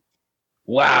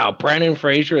 Wow, Brendan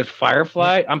Fraser as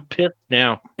Firefly? I'm pissed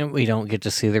now. And we don't get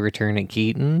to see the return of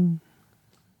Keaton.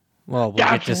 Well, we'll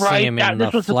That's get to right. see him in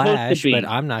This The was supposed to Flash, be. but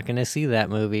I'm not going to see that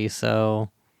movie, so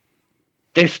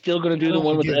They're still going to do the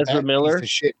one with Give Ezra that Miller? piece of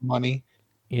shit money.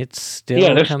 it's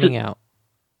still they're coming out.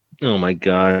 Oh my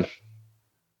god.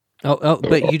 Oh,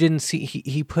 but you didn't see,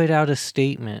 he put out a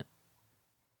statement.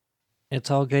 It's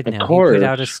all good Of now. course. He put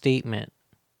out a statement.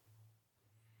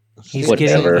 He's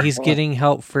Whatever. getting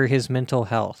help for his mental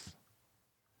health.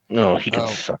 No, he can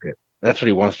suck it. That's what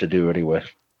he wants to do anyway.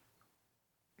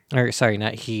 Or sorry,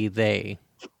 not he, they.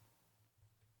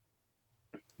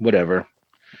 Whatever.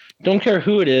 Don't care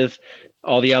who it is.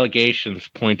 All the allegations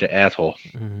point to asshole.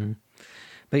 Mm-hmm.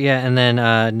 But yeah, and then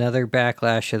another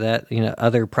backlash of that,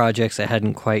 other projects that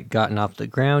hadn't quite gotten off the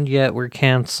ground yet were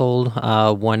canceled.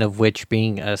 One of which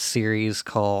being a series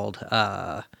called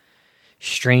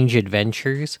Strange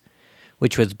Adventures,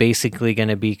 which was basically going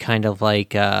to be kind of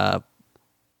like a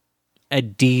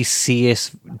DC-ish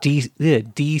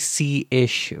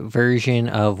version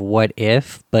of What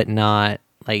If, but not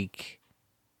like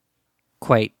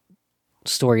quite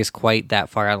stories quite that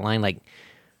far out of line, like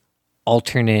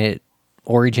alternate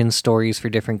origin stories for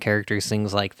different characters,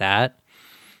 things like that.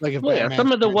 Like if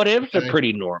Some of the what ifs are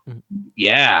pretty normal.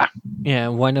 Yeah. Yeah,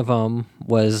 one of them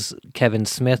was Kevin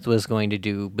Smith was going to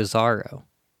do Bizarro.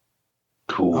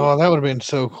 Cool. Oh, that would have been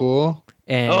so cool.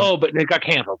 And, but it got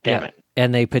canceled. Damn it.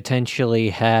 And they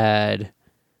potentially had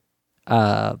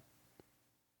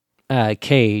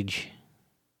Cage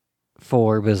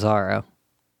for Bizarro.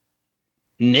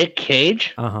 Nick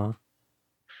Cage? Uh-huh.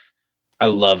 I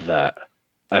love that.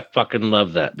 I fucking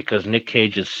love that because Nick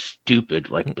Cage is stupid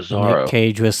like Bizarro. Nick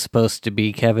Cage was supposed to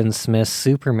be Kevin Smith's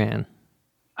Superman.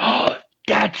 Oh,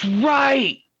 that's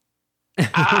right.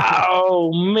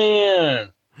 Oh,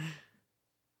 man.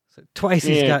 So twice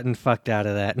he's gotten fucked out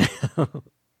of that now.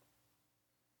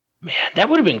 Man, that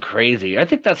would have been crazy. I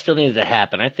think that still needs to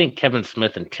happen. I think Kevin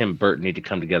Smith and Tim Burton need to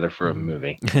come together for a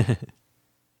movie.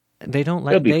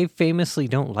 They famously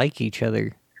don't like each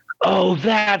other. Oh,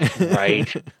 that's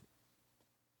right.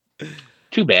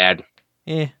 Too bad.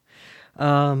 Yeah.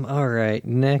 All right.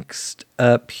 Next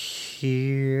up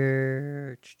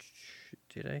here.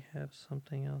 Did I have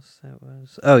something else that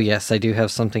was? Oh, yes, I do have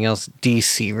something else.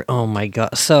 DC. Oh, my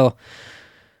God. So,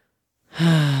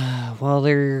 while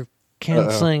they're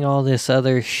canceling all this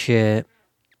other shit.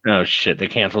 Oh, shit. They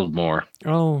canceled more.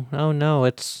 Oh no.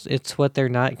 It's what they're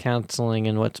not canceling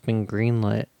and what's been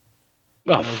greenlit.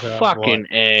 Oh, fucking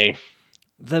A.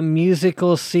 The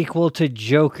musical sequel to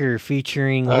Joker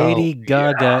featuring Lady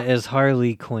Gaga as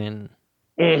Harley Quinn.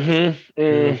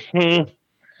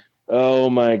 Oh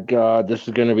my god, this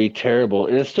is going to be terrible.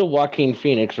 It's still Joaquin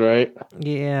Phoenix, right?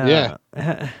 Yeah.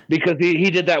 Because he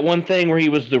did that one thing where he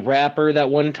was the rapper that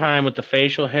one time with the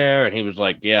facial hair, and he was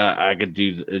like, yeah, I could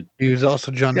do it. He was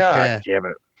also Johnny God Cash. damn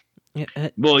it. Yeah,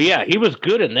 Well, yeah, he was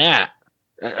good in that.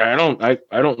 I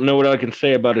don't know what I can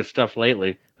say about his stuff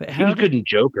lately. He was good in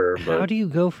Joker. How do you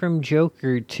go from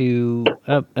Joker to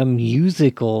a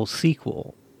musical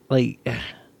sequel? Like,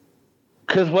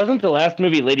 because wasn't the last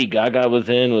movie Lady Gaga was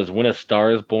in was When a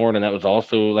Star Is Born, and that was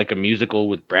also like a musical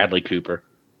with Bradley Cooper.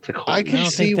 It's like, I can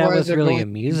don't see think that why was they're really going a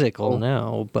musical,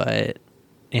 no, but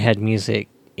it had music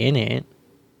in it.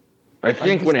 I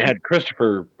think when it had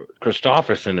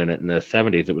Christopherson in it in the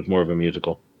 70s, it was more of a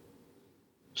musical.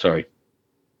 Sorry.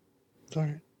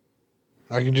 Sorry.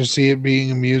 I can just see it being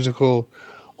a musical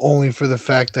only for the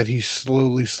fact that he's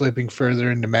slowly slipping further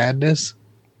into madness.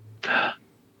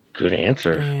 Good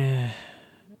answer.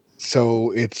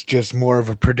 So it's just more of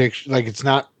a prediction. Like, it's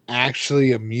not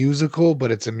actually a musical,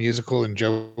 but it's a musical in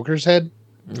Joker's head.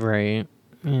 Right.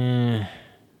 Better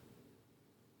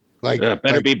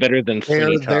be better than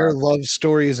Sweeney Their Todd. love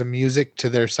story is a music to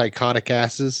their psychotic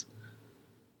asses.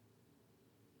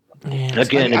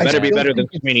 Again, it better be better than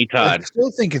Sweeney I Todd. still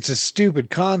think it's a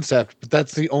stupid concept, but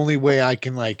that's the only way I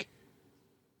can like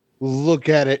look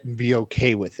at it and be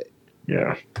okay with it.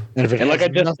 Yeah. And if it has like I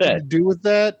just nothing said, to do with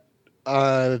that,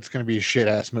 it's going to be a shit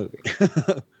ass movie.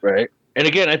 right. And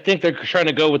again, I think they're trying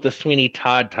to go with the Sweeney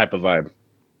Todd type of vibe.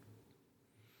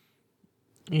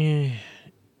 Yeah.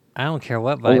 I don't care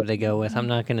what vibe they go with. I'm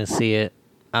not going to see it.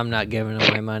 I'm not giving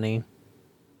them my money.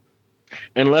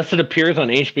 Unless it appears on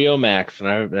HBO Max, and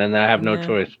I have no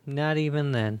choice. Not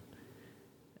even then.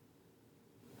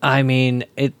 I mean,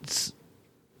 it's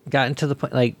gotten to the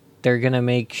point, like, they're going to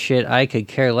make shit I could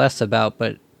care less about,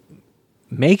 but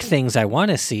make things I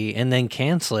want to see and then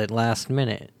cancel it last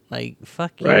minute. Like,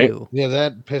 fuck you. Yeah,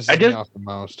 that pisses me off the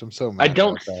most. I'm so mad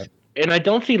about that. And I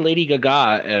don't see Lady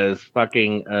Gaga as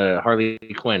fucking Harley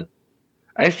Quinn.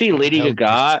 I see Lady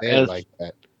Gaga as like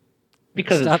that.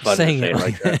 Because Stop it's fun saying to say it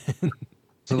like that.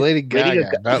 So Lady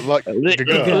Gaga, not like Lady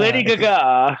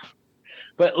Gaga.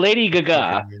 But Lady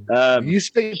Gaga. Are you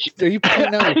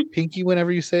pointing out your pinky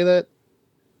whenever you say that?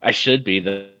 I should be,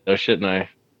 though, shouldn't I?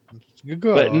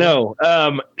 Gaga. But no,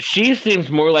 she seems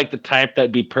more like the type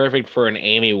that'd be perfect for an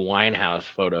Amy Winehouse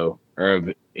photo or,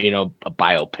 a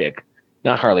biopic,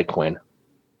 not Harley Quinn.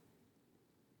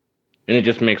 And it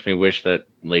just makes me wish that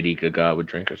Lady Gaga would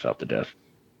drink herself to death.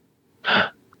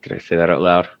 Did I say that out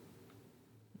loud?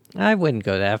 I wouldn't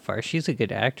go that far. She's a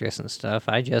good actress and stuff.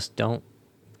 I just don't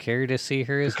care to see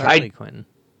her as Harley Quinn.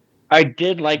 I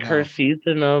did like her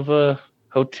season of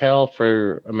Hotel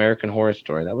for American Horror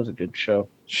Story. That was a good show.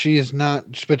 She is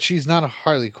not, but she's not a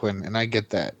Harley Quinn, and I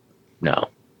get that. No.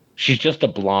 She's just a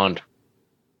blonde.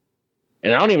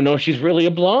 And I don't even know if she's really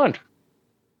a blonde.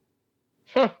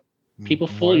 Huh. People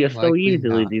fool you so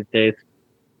easily these days.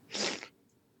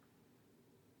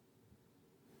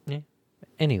 Yeah.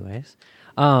 Anyways.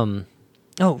 Real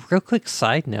quick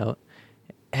side note.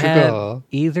 Have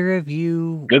either of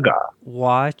you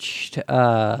watched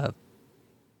God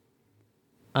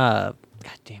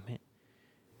damn it,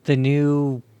 the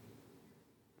new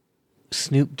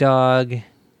Snoop Dogg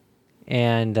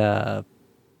and God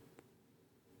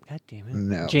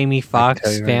damn it, Jamie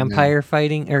Foxx vampire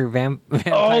fighting or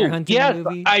vampire hunting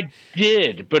movie? I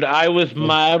did, but I was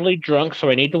mildly drunk, so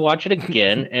I need to watch it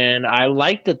again. And I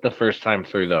liked it the first time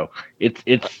through, though.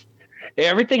 It's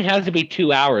everything has to be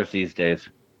 2 hours these days.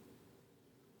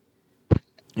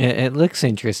 It looks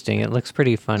interesting. It looks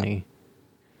pretty funny.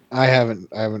 I haven't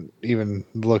even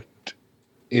looked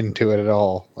into it at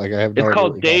all. Like I have. It's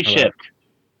called Day Shift.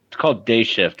 It's called Day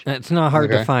Shift. It's not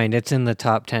hard to find. It's in the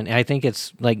top 10. I think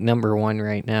it's like number 1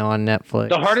 right now on Netflix.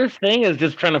 The hardest thing is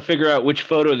just trying to figure out which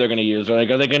photo they're going to use. Are they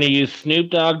going to use Snoop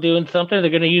Dogg doing something? Or they're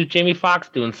going to use Jamie Foxx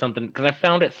doing something? Because I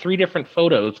found it 3 different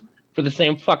photos for the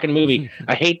same fucking movie.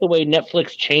 I hate the way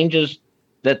Netflix changes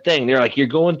that thing. They're like, you're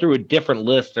going through a different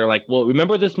list. They're like, well,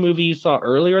 remember this movie you saw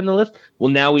earlier in the list? Well,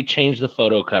 now we changed the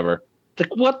photo cover. It's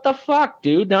like, what the fuck,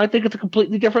 dude? Now I think it's a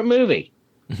completely different movie.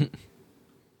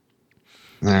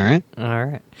 All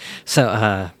right.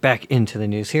 So back into the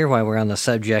news here while we're on the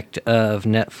subject of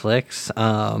Netflix.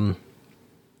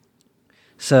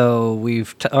 So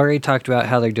we've already talked about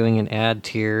how they're doing an ad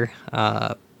tier,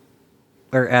 or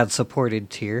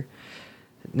ad-supported tier.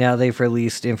 Now they've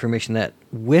released information that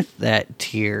with that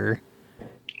tier,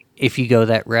 if you go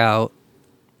that route,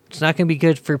 it's not going to be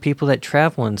good for people that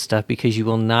travel and stuff because you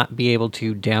will not be able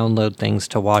to download things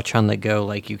to watch on the go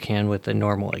like you can with a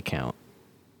normal account.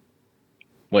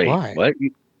 Wait, why? What?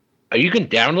 You can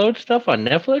download stuff on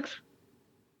Netflix?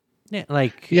 Yeah,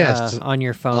 like yes, on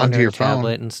your phone or your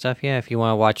tablet and stuff. Yeah, if you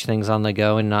want to watch things on the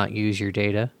go and not use your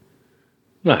data.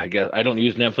 No, I guess I don't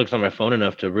use Netflix on my phone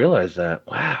enough to realize that.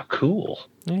 Wow, cool.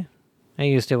 Yeah, I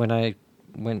used it when I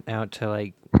went out to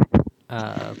like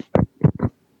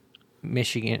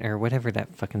Michigan or whatever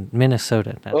that fucking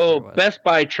Minnesota. Best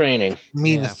Buy training.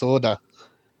 Minnesota. Yeah.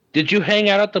 Did you hang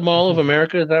out at the Mall of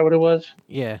America? Is that what it was?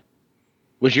 Yeah.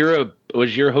 Was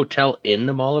your hotel in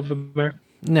the Mall of America?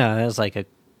 No, it was like a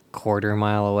quarter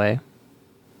mile away.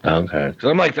 Okay. Because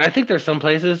I'm like, I think there's some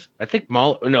places. I think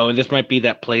this might be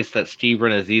that place that Steve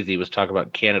Renazizi was talking about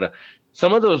in Canada.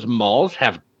 Some of those malls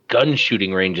have gun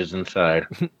shooting ranges inside.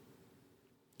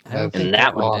 And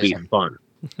that would be fun.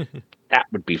 That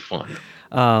would be fun.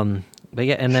 But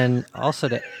yeah, and then also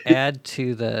to add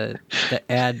to the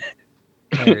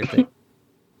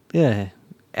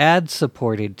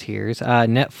ad-supported tiers,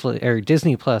 Netflix or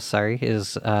Disney Plus,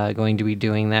 is going to be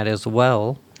doing that as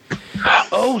well.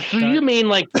 Oh, so you mean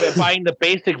like buying the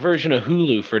basic version of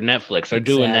Hulu for Netflix? They're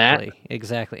doing that?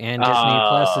 Exactly. And Disney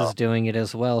Plus is doing it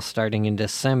as well, starting in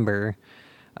December.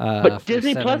 But For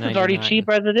Disney Plus is already $7.99. cheap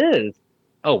as it is.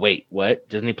 Oh, wait, what?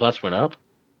 Disney Plus went up?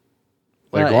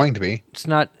 They're Well, going to be. It's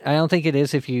not. I don't think it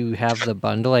is if you have the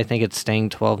bundle. I think it's staying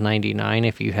 $12.99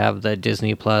 if you have the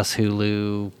Disney Plus,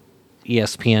 Hulu,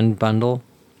 ESPN bundle.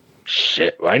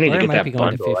 Shit, well, I need Or to it get might that be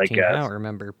going bundle, to I 15. I guess. don't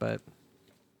remember, but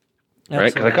Right,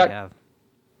 that's 'cause what I got- have.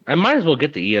 I might as well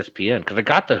get the ESPN because I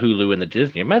got the Hulu and the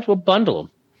Disney. I might as well bundle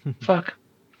them. Fuck.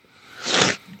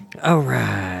 All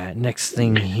right, next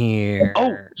thing here.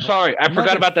 Oh, sorry, I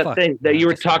forgot about that thing that you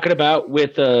were talking about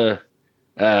with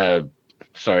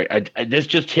sorry, this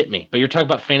just hit me. But you're talking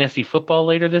about fantasy football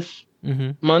later this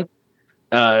month.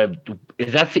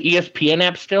 Is that the ESPN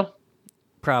app still?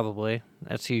 Probably.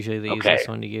 That's usually the easiest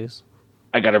one to use.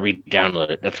 I gotta re-download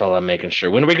it. That's all I'm making sure.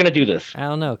 When are we gonna do this? I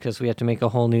don't know, because we have to make a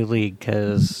whole new league.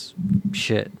 Because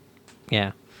shit,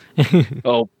 yeah.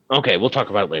 Oh, okay. We'll talk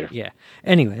about it later. Yeah.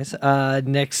 Anyways,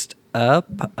 next up,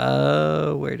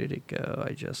 where did it go?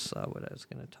 I just saw what I was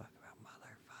gonna talk about.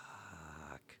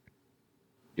 Motherfuck.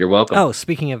 You're welcome. Oh,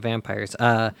 speaking of vampires,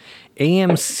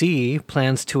 AMC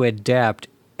plans to adapt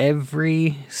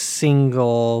every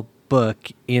single book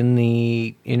in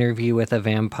the Interview with a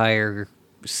Vampire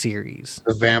series.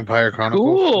 The Vampire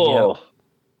Chronicles. Cool.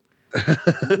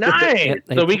 Nice.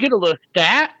 So we get a little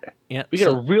stat. Yep. We get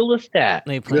a real stat.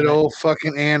 They plan Good old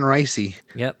fucking Anne Ricey.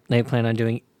 Yep. They plan on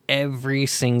doing every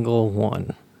single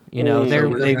one. You know, So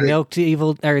they milked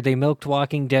they milked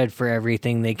Walking Dead for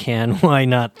everything they can. Why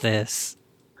not this?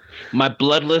 My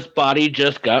bloodless body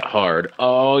just got hard.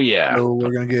 Oh yeah. So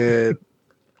we're gonna get.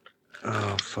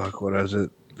 Oh fuck! What is it?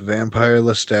 Vampire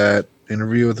Lestat,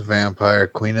 Interview with the Vampire,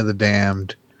 Queen of the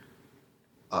Damned.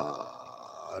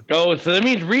 Oh, so that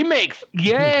means remakes.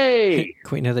 Yay!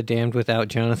 Queen of the Damned without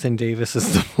Jonathan Davis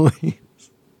as the voice.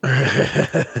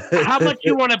 How much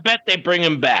you want to bet they bring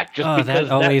him back? Just because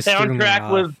that always threw me soundtrack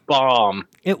off. was bomb.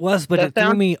 It was, but it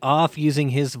threw me off using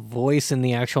his voice in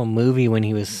the actual movie when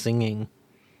he was singing.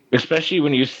 Especially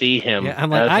when you see him. Yeah, I'm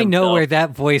like, I know where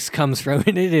that voice comes from,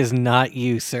 and it is not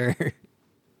you, sir.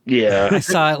 Yeah. I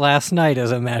saw it last night,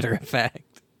 as a matter of fact.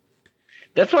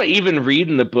 That's why even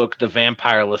reading the book, The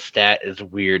Vampire Lestat, is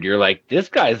weird. You're like, this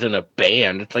guy's in a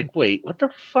band. It's like, wait, what the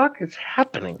fuck is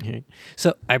happening?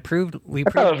 So I thought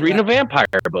I was reading a vampire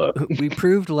book. We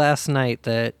proved last night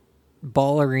that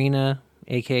Ball Arena,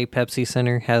 aka Pepsi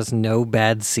Center, has no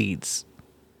bad seats.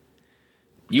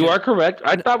 You are correct.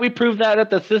 I thought we proved that at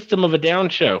the System of a Down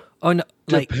show. Oh no,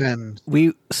 Depends.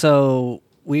 we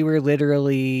were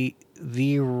literally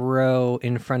the row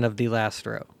in front of the last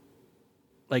row.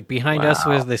 Like behind us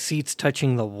was the seats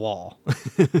touching the wall.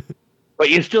 But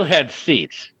you still had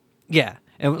seats. Yeah.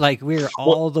 And like we were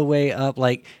all the way up.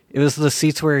 Like it was the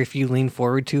seats where if you lean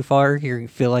forward too far, you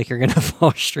feel like you're gonna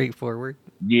fall straight forward.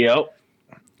 Yep.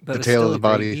 But The it's Tale still of the a great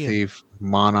Body view. Thief,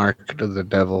 Monarch of the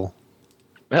Devil.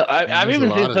 Well, I've there's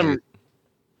even a seen lot of some. it.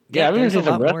 Yeah, I've even there's seen a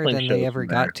some lot more wrestling than shows they ever from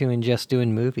there. got to in just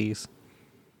doing movies.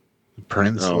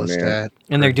 Prince Oh, man. Lestat.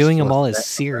 And they're Prince doing them all as Lestat.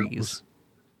 series.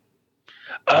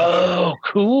 Oh,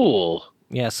 cool.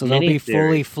 Yeah, so they'll be Miniseries.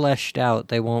 fully fleshed out.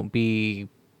 They won't be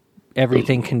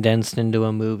everything condensed into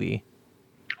a movie.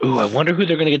 Ooh, I wonder who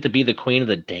they're going to get to be the Queen of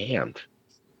the Damned.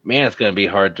 Man, it's going to be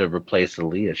hard to replace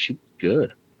Aaliyah. She's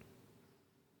good.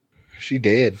 She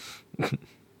did.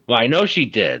 Well, I know she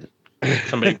did.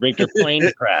 Somebody rigged her plane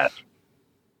to crash.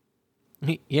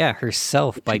 Yeah,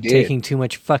 herself by did. taking too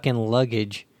much fucking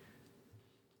luggage.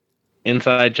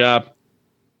 Inside job,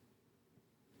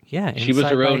 Yeah, She was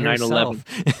inside her by own 9/11. herself.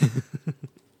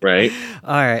 right?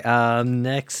 All right,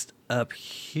 next up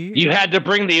here. You had to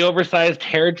bring the oversized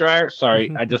hair dryer.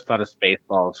 Sorry, I just thought of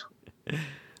Spaceballs.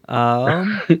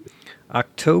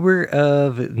 October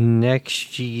of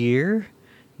next year,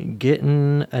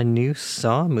 getting a new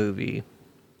Saw movie.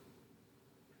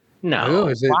 No, Oh,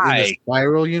 is it in why? the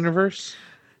Spiral universe?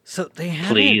 So they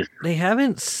Please.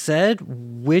 haven't said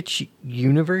which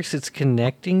universe it's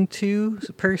connecting to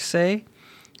per se,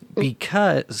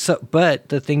 but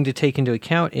the thing to take into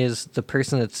account is the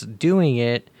person that's doing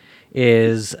it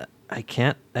is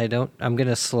I'm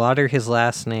gonna slaughter his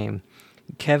last name,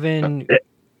 Kevin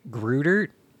Grudert.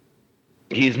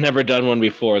 He's never done one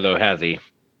before, though, has he?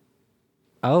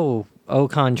 Oh, au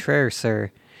contraire,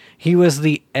 sir. He was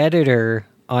the editor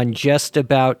on just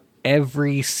about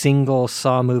every single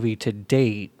Saw movie to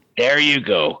date. There you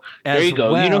go. There As you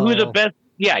go. You know who the well- best?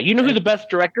 Yeah, you know who the best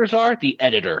directors are? The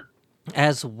editor.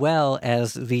 As well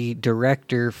as the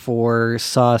director for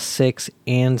Saw 6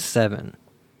 and 7.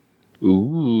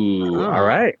 Ooh, all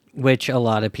right. which a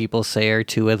lot of people say are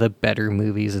two of the better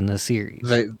movies in the series.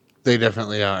 They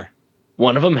definitely are.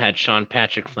 One of them had Sean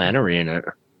Patrick Flannery in it,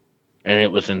 and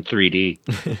it was in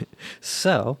 3D.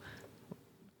 So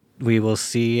we will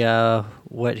see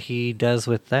what he does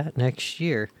with that next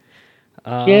year.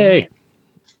 Yay!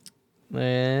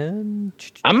 And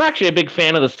I'm actually a big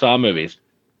fan of the Saw movies.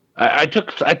 I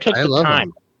took the time.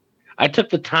 them. I took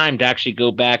the time to actually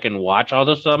go back and watch all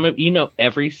those Saw movies. You know,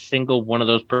 every single one of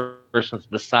those persons,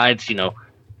 besides the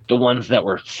ones that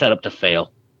were set up to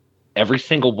fail, every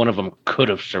single one of them could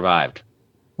have survived.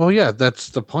 Well, yeah, that's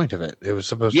the point of it. It was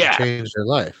supposed to change their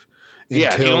life.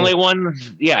 Yeah, the only one.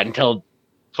 Yeah, until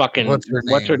fucking What's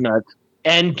her nuts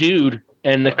and dude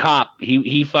and the cop.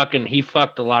 He fucked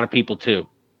a lot of people too.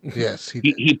 Yes,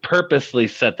 he purposely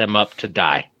set them up to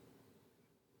die.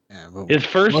 Yeah, but his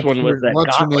first one was that.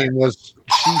 What's her name was?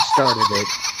 She started it.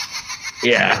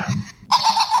 Yeah.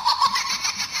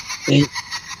 Yeah.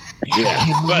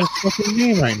 But what's her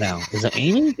name right now? Is it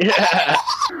Amy? Yeah.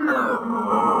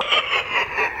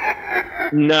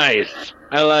 Nice.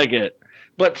 I like it.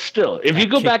 But still, if you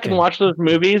go back and watch those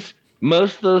movies,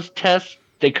 most of those tests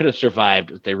they could have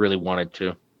survived if they really wanted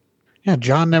to. Yeah,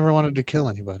 John never wanted to kill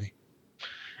anybody.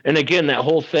 And again, that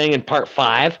whole thing in part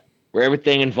 5, where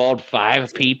everything involved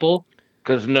 5 people,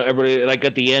 because everybody, like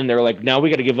at the end, they're like, "Now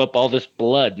we got to give up all this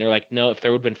blood." And they're like, "No, if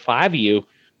there would have been 5 of you,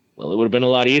 well, it would have been a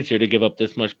lot easier to give up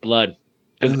this much blood,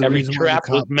 because every trap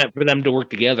was meant for them to work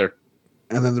together."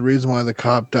 And then the reason why the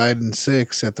cop died in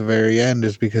 6 at the very end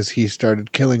is because he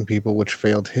started killing people, which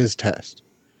failed his test.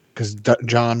 Because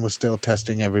John was still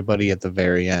testing everybody at the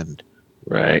very end.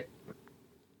 Right.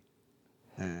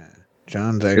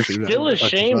 John's actually... It's still a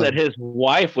shame that his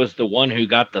wife was the one who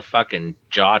got the fucking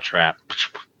jaw trap.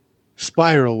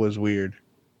 Spiral was weird.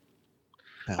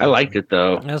 I liked it,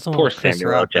 though. Poor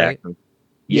Samuel L. Jackson. Right?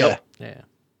 Yep. Yeah.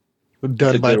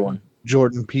 Done by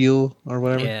Jordan Peele or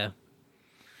whatever. Yeah.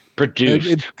 Produced.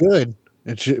 It's good.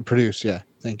 It's produced, yeah.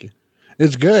 Thank you.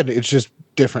 It's good. It's just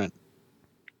different.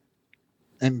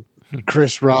 And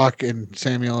Chris Rock and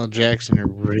Samuel L. Jackson are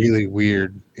really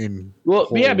weird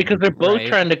yeah, because they're both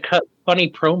trying to cut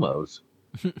funny promos.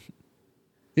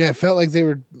 Yeah, it felt like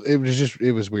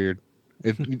it was weird.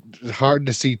 It's hard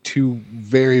to see two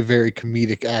very, very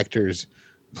comedic actors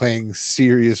playing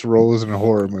serious roles in a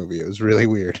horror movie. It was really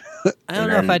weird. I don't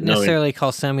know if I'd necessarily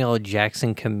call Samuel L.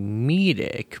 Jackson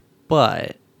comedic,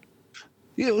 but...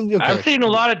 Yeah, okay. I've seen a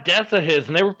lot of deaths of his,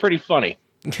 and they were pretty funny.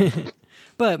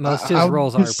 But most of his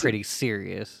roles are pretty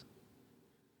serious.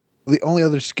 The only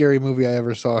other scary movie I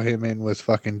ever saw him in was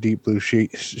fucking Deep Blue Sea.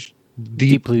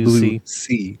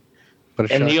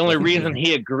 And the only reason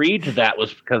he agreed to that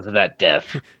was because of that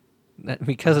death.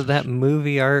 Because of that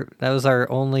movie, that was our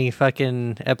only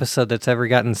fucking episode that's ever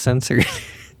gotten censored.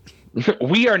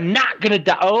 We are not gonna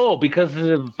die. Oh, because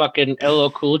of fucking LL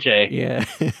Cool J. Yeah.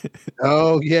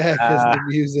 Oh yeah, because of the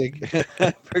music.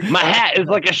 My hat is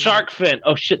like a shark fin.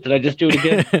 Oh shit! Did I just do it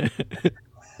again?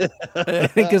 I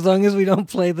think as long as we don't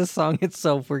play the song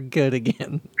itself, we're good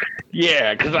again.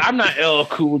 Yeah, because I'm not LL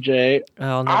Cool J.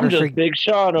 I'm just Big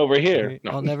Shawn over here.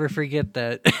 No. I'll never forget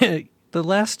that. The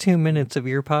last 2 minutes of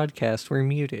your podcast were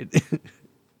muted.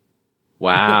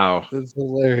 Wow. That's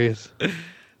hilarious.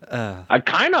 I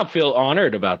kind of feel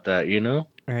honored about that,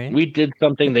 Right? We did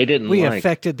something they didn't We like.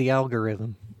 affected the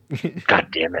algorithm. God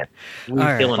damn it. We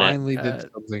finally did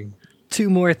something. 2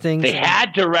 more things. They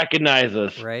had to recognize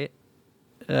us. Right?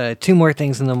 2 more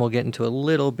things, and then we'll get into a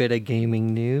little bit of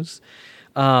gaming news.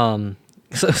 So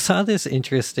I saw this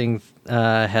interesting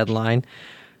headline.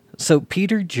 So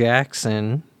Peter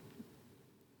Jackson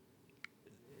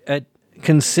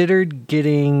considered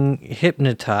getting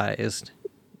hypnotized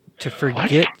to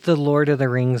forget the Lord of the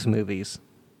Rings movies,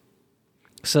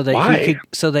 so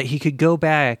that he could go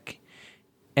back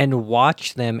and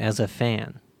watch them as a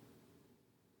fan.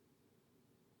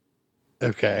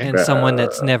 Okay. And someone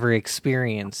that's never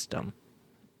experienced them.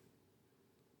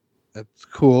 That's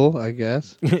cool, I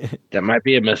guess. That might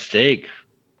be a mistake.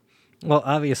 Well,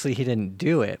 obviously he didn't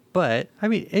do it, but I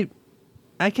mean,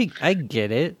 I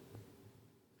get it.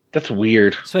 That's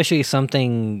weird. Especially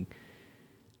something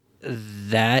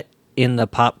that in the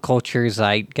pop culture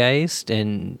zeitgeist,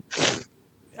 and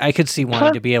I could see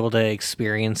wanting to be able to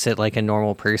experience it like a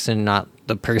normal person, not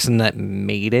the person that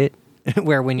made it.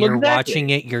 Where when you're watching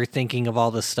it, you're thinking of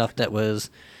all the stuff that was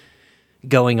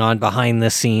going on behind the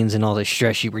scenes and all the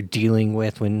stress you were dealing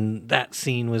with when that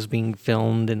scene was being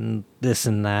filmed and this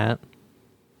and that.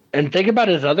 And think about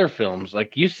his other films.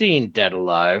 Like, you've seen Dead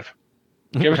Alive.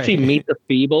 You ever see Meet the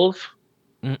Feebles?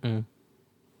 Mm-mm.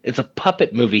 It's a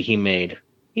puppet movie he made.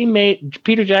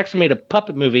 Peter Jackson made a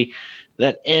puppet movie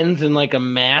that ends in like a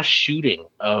mass shooting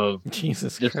of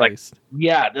Jesus just Christ.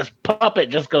 this puppet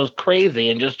just goes crazy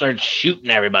and just starts shooting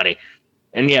everybody.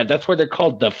 And yeah, that's where they're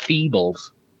called the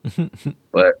Feebles.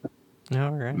 But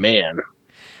All right. man,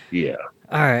 yeah.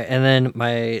 All right, and then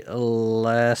my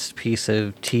last piece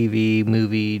of TV,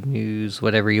 movie, news,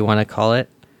 whatever you want to call it.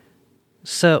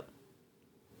 So,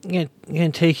 I'm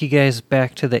gonna take you guys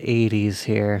back to the 80s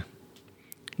here.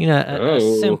 You know, a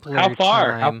simpler how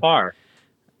far? time. How far?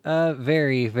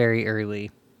 Very, very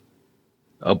early.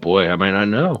 Oh boy, I might not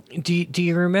know. Do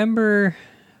you remember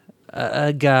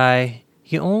a guy?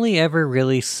 You only ever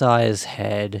really saw his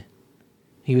head.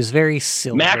 He was very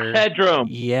silver. Max Headroom.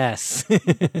 Yes.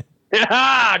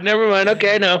 Never mind.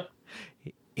 Okay, no.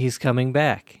 He's coming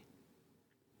back.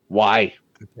 Why?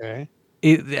 Okay.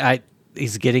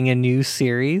 He's getting a new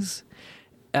series.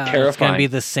 It's going to Terrifying. be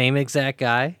the same exact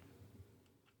guy.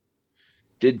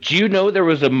 Did you know there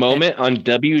was a moment on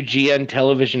WGN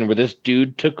television where this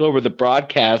dude took over the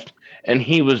broadcast and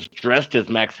he was dressed as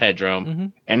Max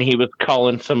Headroom and he was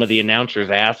calling some of the announcers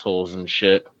assholes and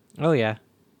shit? Oh, yeah.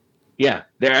 Yeah,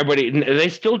 they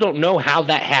still don't know how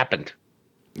that happened.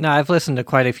 No, I've listened to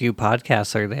quite a few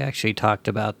podcasts where they actually talked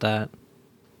about that.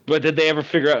 But did they ever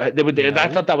figure out? I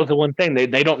thought that was the one thing.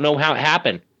 They don't know how it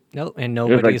happened. Nope, and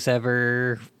nobody's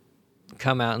ever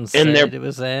come out and said it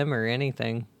was them or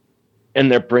anything.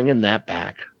 And they're bringing that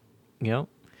back. Yep.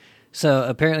 So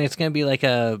apparently it's going to be like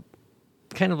a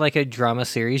kind of like a drama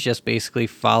series, just basically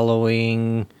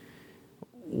following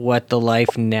what the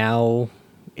life now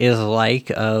is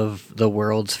like of the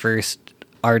world's first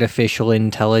artificial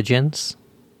intelligence.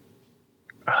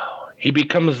 Oh, he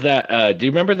becomes that. Do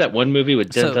you remember that one movie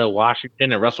with Denzel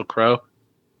Washington and Russell Crowe?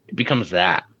 It becomes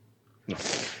that.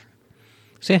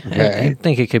 So yeah, I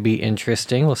think it could be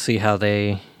interesting. We'll see how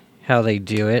they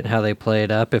do it, how they play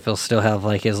it up, if he'll still have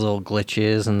like his little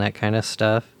glitches and that kind of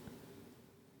stuff.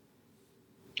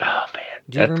 Oh man.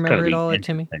 Do you remember it all,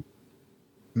 Timmy?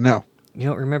 No. You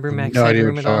don't remember Max No idea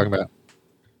Headroom what at you're all? talking about.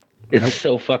 It's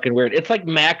so fucking weird. It's like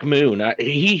Mac Moon.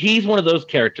 He's one of those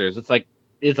characters.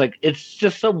 It's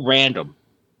just so random.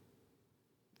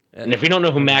 And if you don't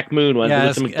know who Mac Moon was, it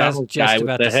was the McDonald's guy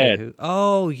with the head.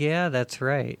 Oh yeah, that's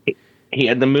right. He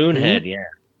had the moon head. Yeah,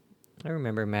 I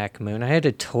remember Mac Moon. I had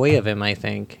a toy of him, I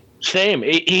think. Same.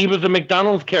 He was a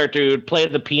McDonald's character who would play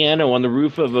the piano on the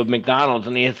roof of a McDonald's,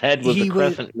 and his head was a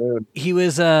crescent moon. He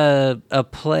was a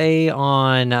play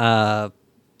on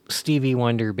Stevie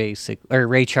Wonder, or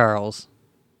Ray Charles,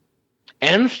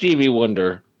 and Stevie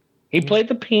Wonder. He played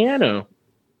the piano.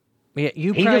 Yeah,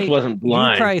 he just wasn't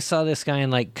blind. You probably saw this guy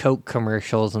in like Coke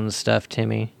commercials and stuff,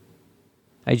 Timmy.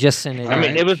 I just sent it.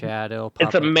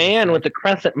 It's a man with a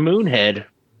crescent moon head.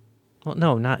 Well,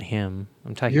 no, not him.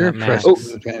 I'm talking about Max.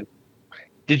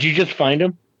 Did you just find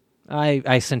him?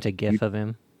 I sent a GIF of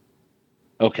him.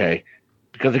 Okay,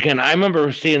 because again, I remember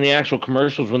seeing the actual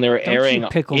commercials when they were airing in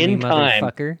time.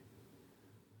 Motherfucker.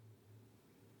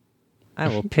 I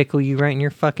will pickle you right in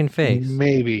your fucking face.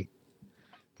 Maybe.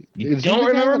 You don't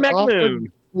remember Mac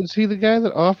Moon? Was he the guy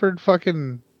that offered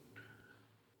fucking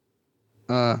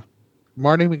Marty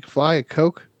McFly a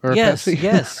Coke or a Pepsi?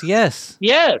 Yes.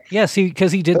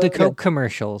 Because he did the Coke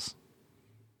commercials.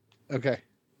 Okay.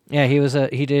 Yeah,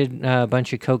 he did a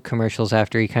bunch of Coke commercials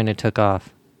after he kind of took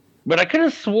off. But I could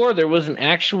have swore there was an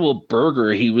actual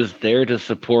burger he was there to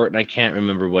support, and I can't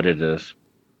remember what it is.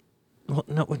 Well,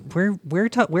 no,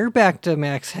 we're back to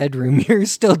Max Headroom. You're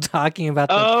still talking about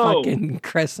the fucking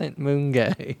crescent moon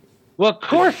guy. Well, of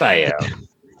course I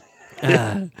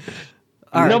am.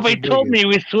 Nobody told me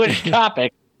we switched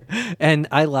topic. And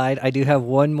I lied. I do have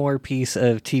one more piece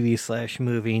of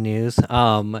TV/movie news.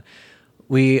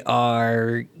 We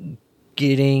are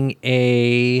getting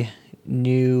a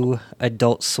new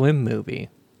Adult Swim movie.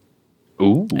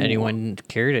 Ooh. Anyone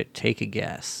care to take a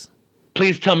guess?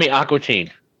 Please tell me Aqua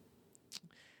Teen.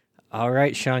 All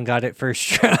right, Shawn got it first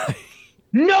try.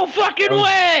 No fucking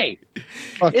way!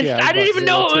 Fuck yeah, I didn't even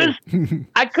know it was.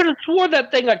 I could have swore that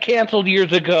thing got canceled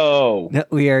years ago. No,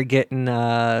 we are getting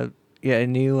a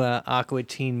new Aqua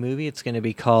Teen movie. It's going to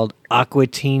be called Aqua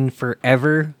Teen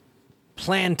Forever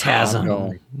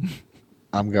Plantasm.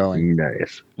 I'm going.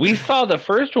 Nice. We saw the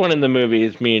first one in the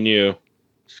movies, me and you,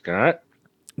 Scott.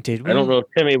 Did we? I don't know if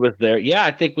Timmy was there. Yeah,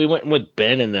 I think we went with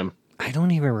Ben and them. I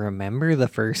don't even remember the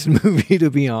first movie,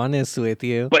 to be honest with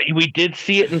you. But we did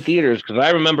see it in theaters, because I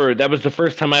remember that was the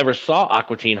first time I ever saw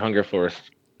Aqua Teen Hunger Force.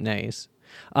 Nice.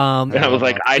 And I was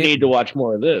like, I need to watch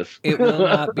more of this. It will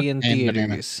not be in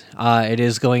theaters. It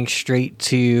is going straight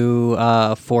to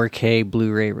 4K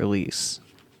Blu-ray release.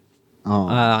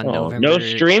 No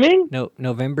streaming? No,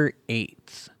 November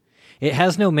 8th. It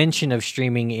has no mention of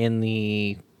streaming in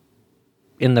the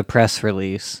press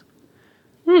release.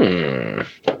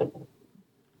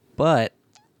 But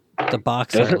the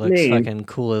box art Doesn't looks mean- fucking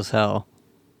cool as hell.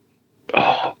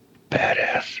 Oh,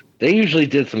 badass. They usually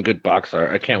did some good box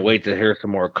art. I can't wait to hear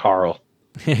some more Carl.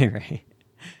 Right.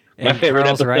 My And favorite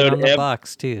Carl's right episode on the ev-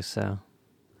 box too, so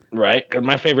Right? 'Cause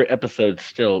my favorite episode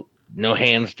still, no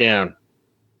hands down,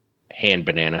 hand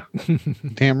banana.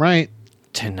 Damn right.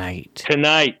 tonight.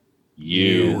 Tonight,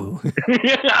 you.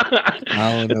 I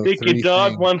I know think your three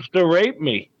dog things. wants to rape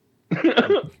me.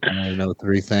 I know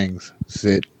 3 things: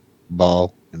 sit,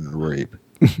 ball, and rape.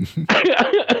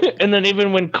 And then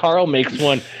even when Carl makes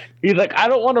one, he's like, I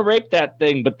don't want to rape that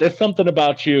thing, but there's something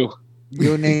about you.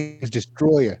 Your name is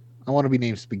Destroyer. I want to be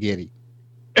named Spaghetti.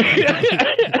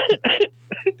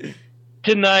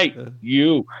 Tonight,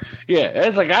 you. Yeah,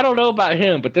 it's like, I don't know about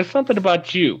him, but there's something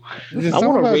about you. There's I something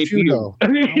want to about rape you, you. though. I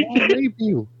want to rape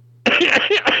you.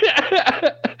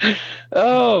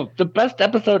 Oh, the best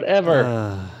episode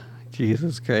ever.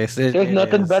 Jesus Christ. There's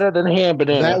nothing better than ham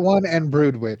banana. That one and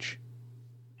Brood Witch.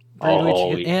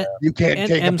 Oh, yeah. You can't And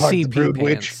take apart the MCP Brood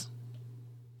Witch. pants.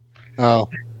 Oh,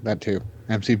 that too.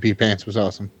 MCP Pants was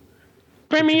awesome.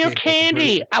 Bring me You your can't take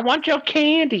the candy. I want your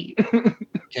candy.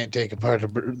 Can't take apart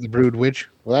the Brood Witch.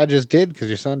 Well, I just did because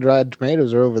your sun-dried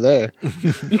tomatoes are over there.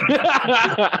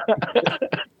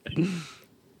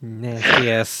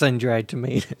 Nasty ass sun-dried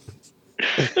tomatoes.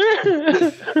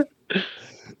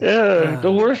 Yeah,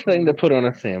 the worst thing to put on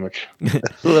a sandwich. I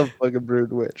love fucking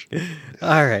Brood Witch.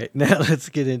 All right, now let's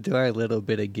get into our little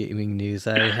bit of gaming news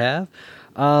I have.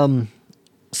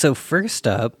 So first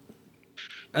up,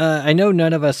 I know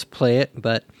none of us play it,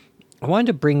 but I wanted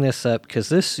to bring this up because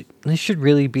this should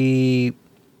really be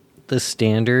the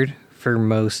standard for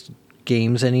most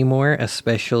games anymore,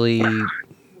 especially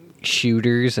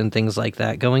shooters and things like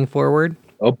that going forward.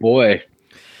 Oh boy.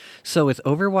 So with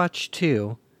Overwatch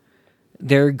 2,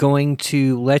 they're going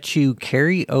to let you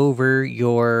carry over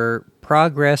your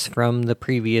progress from the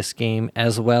previous game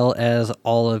as well as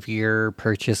all of your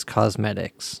purchased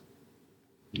cosmetics.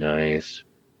 Nice.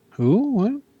 Who?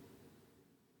 What?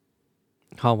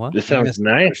 Huh, what? This sounds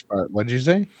nice. What'd you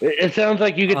say? It sounds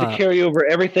like you get to carry over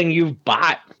everything you've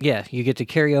bought. Yeah, you get to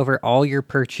carry over all your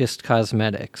purchased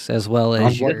cosmetics as well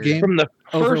as On what your game? From the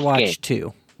first Overwatch game.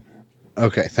 2.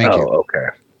 Okay, thank you. Okay.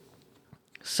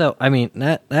 So, I mean,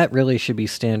 that really should be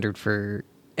standard for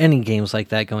any games like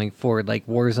that going forward. Like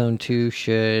Warzone 2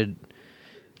 should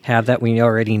have that. We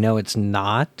already know it's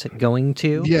not going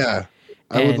to. Yeah.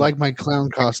 I would And- like my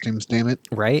clown costumes, damn it.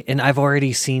 Right? And I've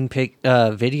already seen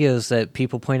videos that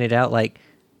people pointed out, like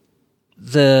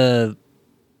the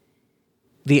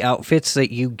outfits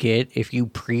that you get if you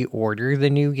pre-order the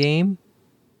new game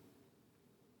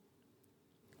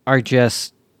are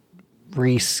just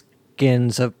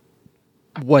reskins of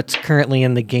what's currently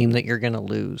in the game that you're going to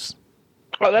lose.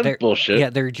 Oh, that's They're- bullshit. Yeah,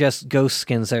 they're just ghost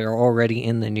skins that are already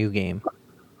in the new game.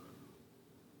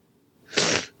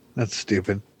 That's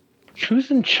stupid.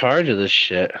 Who's in charge of this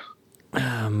shit?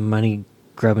 Money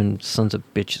grubbing sons of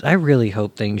bitches. I really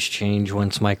hope things change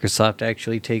once Microsoft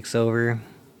actually takes over.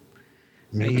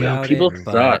 Me doubt People it,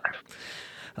 but- suck.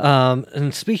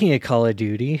 And speaking of Call of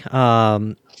Duty,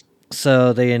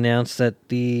 so they announced that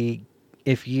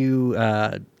if you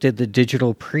did the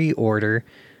digital pre-order,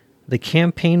 the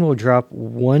campaign will drop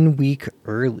 1 week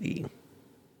early.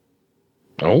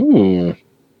 Oh.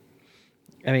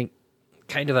 I mean,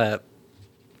 kind of a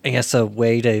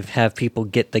way to have people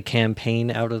get the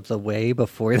campaign out of the way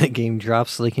before the game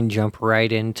drops so they can jump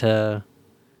right into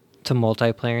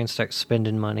multiplayer and start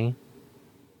spending money.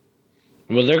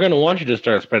 Well, they're going to want you to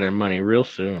start spending money real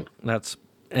soon.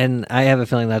 And I have a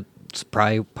feeling that's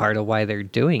probably part of why they're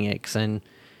doing it, because then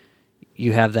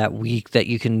you have that week that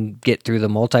you can get through the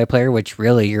multiplayer, which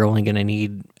really you're only going to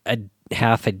need a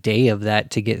half a day of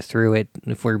that to get through it,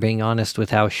 if we're being honest with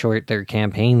how short their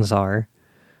campaigns are.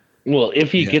 Well,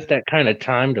 if you get that kind of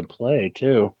time to play,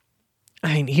 too.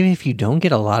 I mean, even if you don't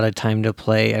get a lot of time to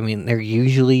play, I mean, they're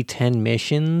usually 10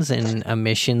 missions, and a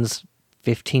mission's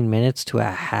 15 minutes to a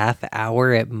half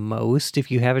hour at most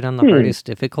if you have it on the hardest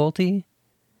difficulty.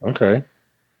 Okay.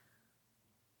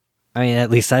 I mean,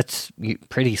 at least that's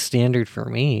pretty standard for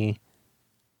me.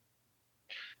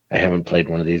 I haven't played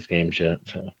one of these games yet,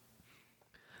 so.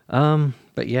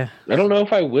 But yeah. I don't know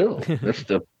if I will. That's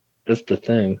the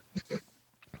thing.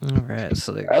 All right,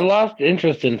 so I lost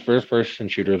interest in first-person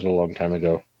shooters a long time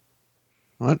ago.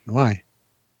 What? Why?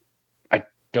 I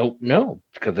don't know,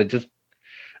 because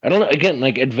I don't know. Again,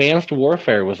 like Advanced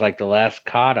Warfare was like the last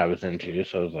COD I was into,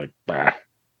 so I was like, bah.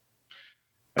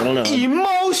 I don't know.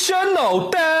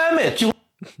 Emotional damage.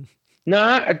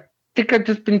 No, think I've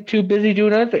just been too busy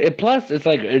doing other things. Plus, it's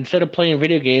like instead of playing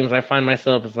video games, I find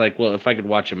myself it's like, well, if I could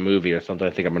watch a movie or something,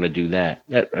 I think I'm going to do that.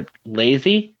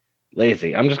 Lazy.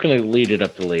 I'm just going to lead it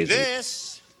up to lazy.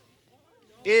 This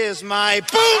is my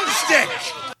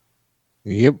boomstick.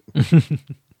 Yep.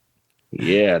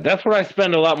 Yeah, that's what I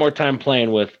spend a lot more time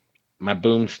playing with my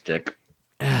boomstick.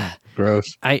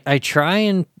 Gross. I try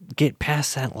and get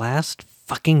past that last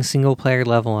fucking single player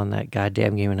level on that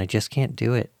goddamn game, and I just can't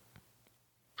do it.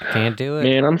 Can't do it.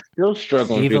 Man, I'm still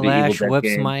struggling through Evil the Ash Evil Dead whoops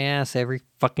game. my ass every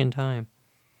fucking time.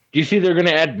 Do you see they're going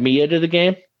to add Mia to the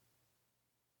game?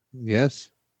 Yes.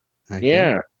 I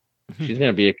Yeah. She's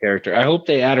going to be a character. I hope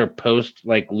they add her post,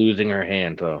 like, losing her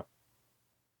hand, though.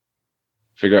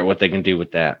 Figure out what they can do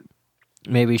with that.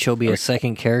 Maybe she'll be a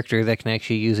second character that can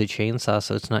actually use a chainsaw,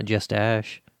 so it's not just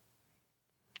Ash.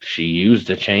 She used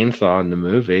a chainsaw in the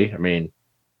movie. I mean,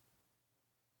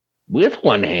 with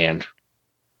one hand.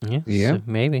 Yeah. So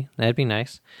maybe. That'd be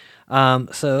nice.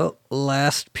 So,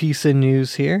 last piece of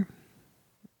news here.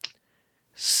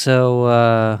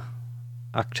 So,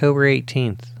 October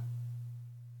 18th.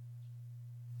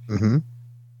 Mm-hmm.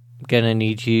 Gonna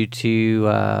need you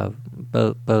to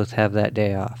both have that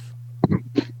day off.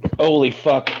 Holy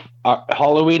fuck.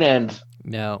 Halloween ends.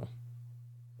 No.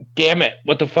 Damn it.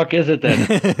 What the fuck is it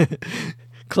then?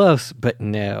 Close, but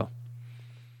no.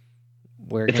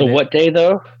 It's a what day,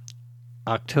 though?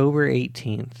 October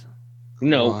 18th.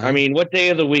 No, Why? I mean, what day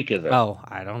of the week is it? Oh,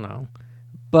 I don't know.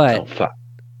 But fuck.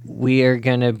 we are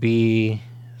going to be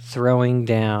throwing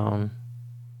down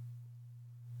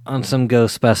on some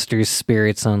Ghostbusters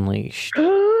Spirits Unleashed.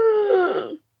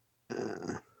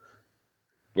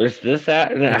 Where's this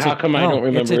at? How come I don't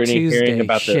remember any Tuesday. hearing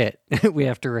about Shit. We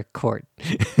have to record.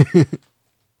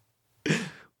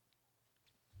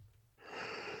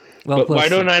 But why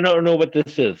don't I know what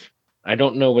this is? I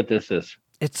don't know what this is.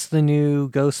 It's the new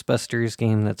Ghostbusters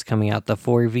game that's coming out, the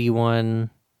 4v1.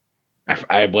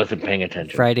 I wasn't paying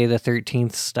attention. Friday the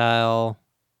 13th style,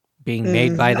 being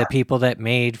made by the people that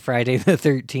made Friday the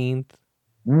 13th.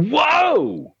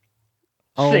 Whoa!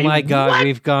 Oh Say my god, what?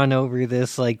 we've gone over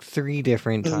this like 3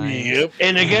 different times. Yep.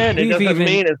 And again, it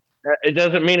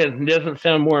doesn't mean it doesn't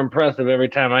sound more impressive every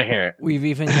time I hear it. We've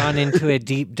even gone into a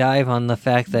deep dive on the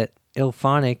fact that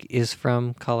Ilphonic is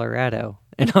from Colorado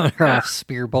and on off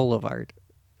Spear Boulevard.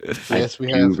 Yes,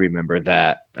 we I do have. remember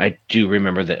that. I do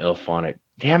remember the Ilphonic.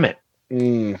 Damn it.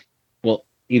 Well,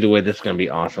 either way, this is going to be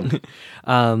awesome.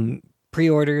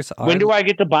 Pre-orders are... When do I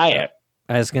get to buy it?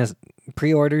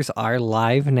 Pre-orders are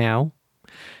live now.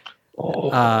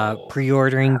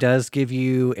 Pre-ordering does give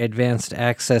you advanced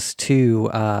access to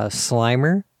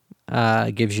Slimer.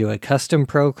 Gives you a custom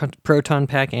proton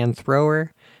pack and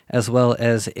thrower, as well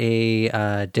as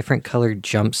a different colored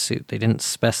jumpsuit. They didn't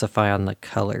specify on the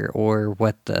color or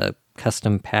what the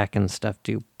custom pack and stuff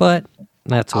do, but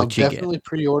that's what you get. I'll definitely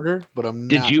pre-order, but I'm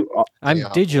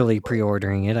digitally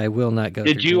pre-ordering it. I will not go.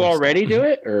 Did you already do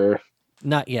it, or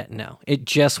not yet? No, it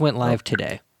just went live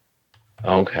today.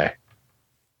 Okay.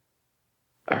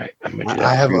 All right.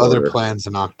 I have other plans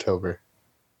in October.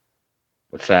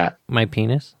 What's that? My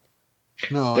penis.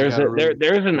 No, there's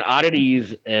an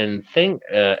oddities and thing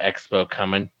expo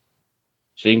coming,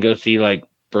 so you can go see like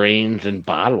brains and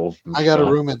bottles. And I got a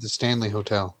room at the Stanley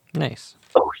Hotel. Nice.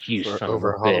 Oh, you son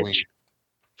over of a Halloween. bitch.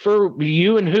 For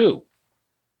you and who?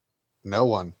 No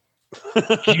one.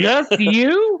 Just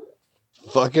you?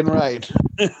 Fucking right.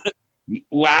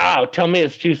 Wow. Tell me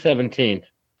it's 217.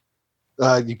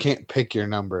 You can't pick your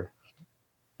number.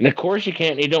 And of course you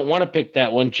can't. You don't want to pick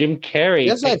that one. Jim Carrey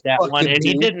picked that one, and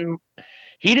he didn't.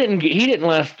 He didn't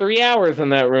last 3 hours in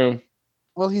that room.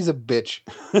 Well, he's a bitch.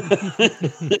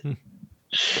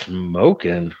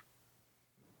 Smoking.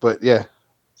 But yeah,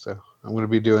 so I'm going to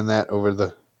be doing that over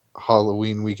the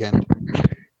Halloween weekend.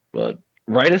 Well,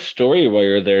 write a story while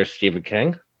you're there, Stephen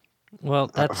King. Well,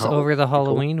 that's over the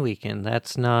Halloween weekend.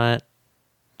 That's not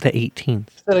the 18th.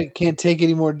 I said I can't take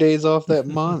any more days off that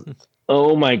month.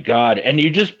 Oh my god! And you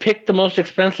just picked the most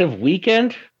expensive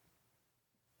weekend?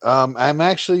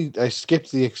 I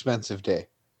skipped the expensive day.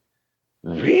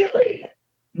 Really?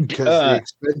 Because the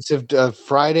expensive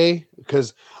Friday,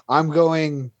 because I'm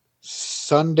going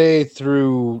Sunday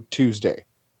through Tuesday.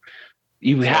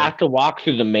 You have to walk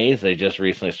through the maze they just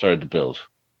recently started to build.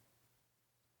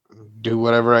 Do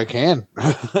whatever I can.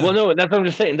 Well, no, that's what I'm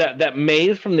just saying. That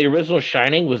maze from the original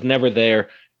Shining was never there.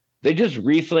 They just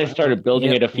recently started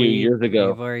building it a few years ago.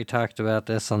 We've already talked about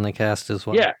this on the cast as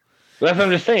well. Yeah, that's what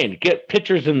I'm just saying. Get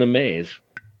pictures in the maze.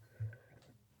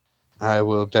 I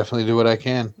will definitely do what I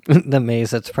can. The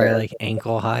maze that's probably like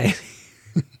ankle high.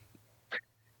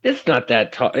 It's not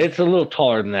that tall. It's a little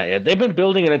taller than that. Yeah, they've been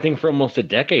building it, I think, for almost a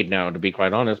decade now, to be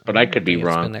quite honest. But I could be It's been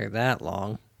wrong. there that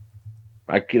long.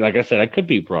 Like I said, I could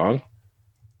be wrong.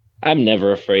 I'm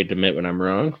never afraid to admit when I'm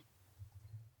wrong.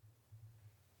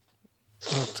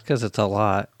 Well, it's because it's a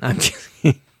lot.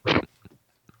 Because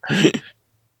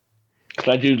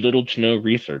I do little to no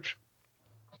research.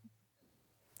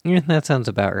 Yeah, that sounds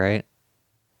about right.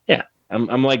 Yeah,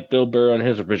 I'm like Bill Burr on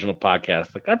his original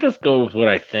podcast. Like, I just go with what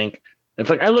I think. It's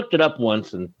like I looked it up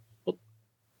once, and well,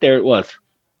 there it was.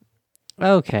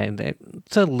 Okay,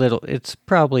 it's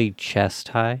probably chest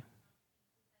high.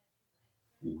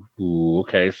 Ooh,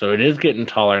 okay, so it is getting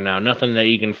taller now. Nothing that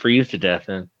you can freeze to death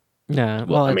in. Yeah,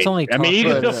 well, it's only I mean, you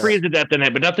can But, still freeze to death in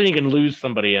it, but nothing you can lose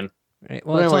somebody in. right,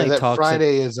 Well, well, it's anyway, only that toxic.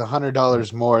 Friday is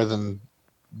 $100 more than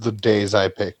the days I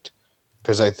picked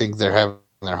because I think they're having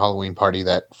their Halloween party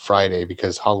that Friday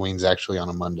because Halloween's actually on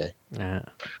a Monday. Yeah.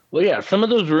 Well, yeah, some of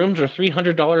those rooms are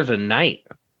 $300 a night.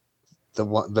 The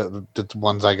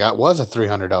ones I got was a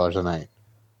 $300 a night.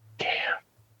 Damn.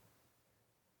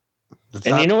 It's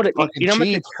And not you know what? fucking You know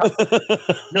cheap.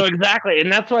 No, exactly,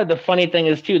 and that's why the funny thing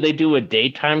is too. They do a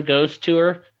daytime ghost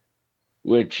tour,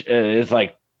 which is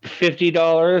like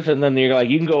 $50, and then you're like,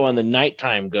 you can go on the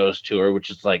nighttime ghost tour, which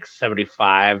is like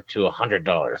 $75 to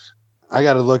 $100. I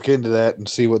got to look into that and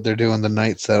see what they're doing the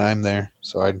nights that I'm there,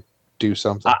 so I do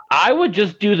something I would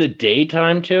just do the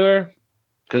daytime tour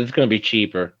because it's going to be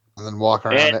cheaper. and then walk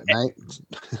around at night.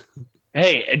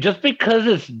 Hey, just because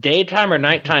it's daytime or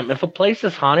nighttime, if a place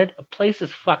is haunted, a place is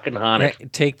fucking haunted.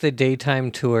 Right, take the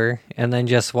daytime tour and then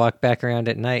just walk back around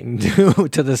at night and do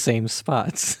to the same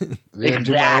spots. Yeah,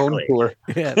 do my own Exactly. tour.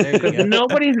 Yeah, there you Because go.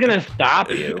 nobody's going to stop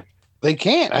you. They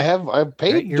can't. I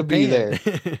paid Right, you're to be paying. there.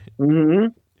 Mm-hmm.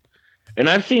 And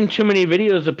I've seen too many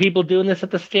videos of people doing this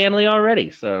at the Stanley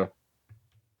already. So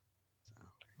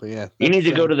But yeah, you need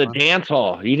to go to the fun. dance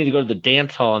hall. You need to go to the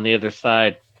dance hall on the other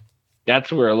side.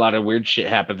 That's where a lot of weird shit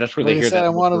happens. That's where Like they I hear said, that. I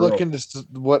want to girl. look into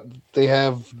what they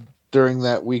have during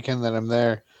that weekend that I'm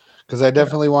there, because I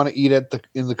definitely want to eat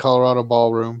in the Colorado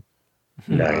Ballroom.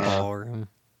 Nice. Ballroom.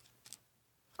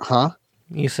 Huh?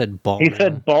 You said ballroom. He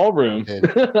said ballroom. I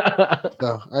did.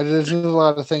 So there's a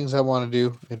lot of things I want to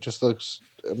do. It just looks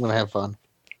I'm gonna have fun.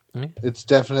 Yeah. It's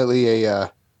definitely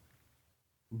a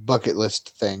bucket list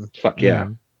thing. Fuck yeah.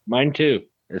 Mhm. Mine too.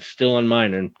 It's still on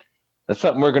mine, and that's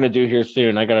something we're gonna do here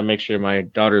soon. I gotta make sure my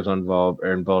daughters involved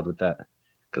with that,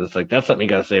 because it's like that's something you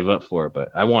gotta save up for. But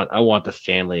I want the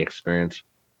Stanley experience.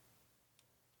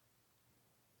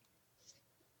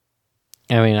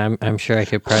 I mean, I'm sure I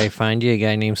could probably find you a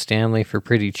guy named Stanley for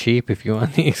pretty cheap if you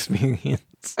want the experience.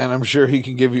 And I'm sure he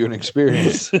can give you an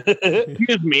experience.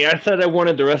 Excuse me, I said I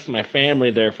wanted the rest of my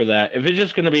family there for that. If it's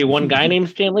just gonna be one guy named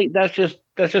Stanley, that's just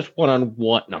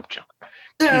one-on-one. No, I'm joking.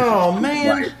 Oh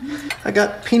man, I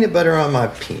got peanut butter on my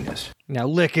penis. Now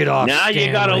lick it off. Now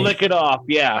you gotta Stanley. lick it off,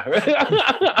 yeah.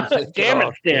 Damn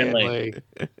it, Stanley.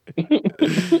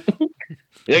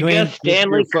 I guess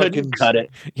Stanley couldn't cut it.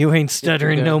 You ain't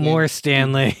stuttering no more,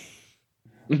 Stanley.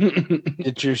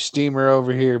 Get your steamer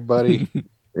over here, buddy.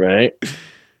 Right?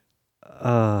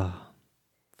 Oh,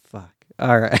 fuck.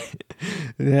 All right.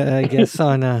 Yeah, I guess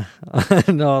on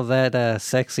all that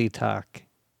sexy talk.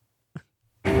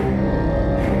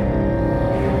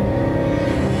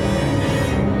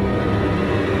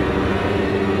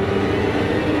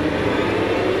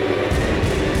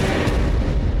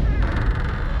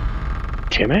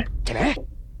 Timmy?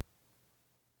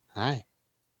 Hi.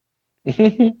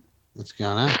 What's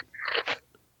going on?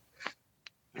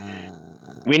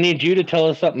 We need you to tell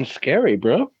us something scary,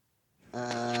 bro.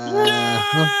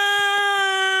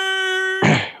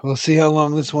 We'll see how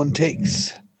long this one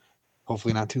takes.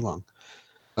 Hopefully not too long.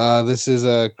 This is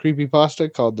a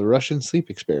creepypasta called The Russian Sleep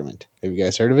Experiment. Have you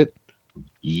guys heard of it?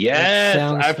 Yes,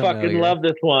 sounds I fucking familiar. love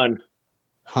this one.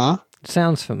 Huh?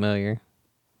 Sounds familiar.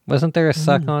 Wasn't there a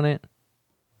suck on it?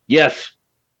 Yes.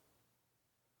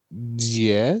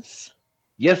 Yes.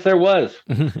 Yes, there was.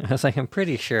 I was like, I'm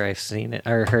pretty sure I've seen it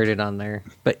or heard it on there.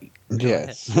 But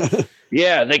Yes.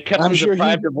 Yeah, they kept I'm him sure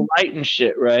deprived of light and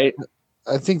shit, right?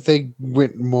 I think they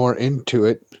went more into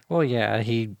it. well, yeah,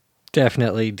 he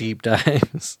definitely deep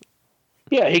dives.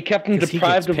 Yeah, he kept him 'Cause he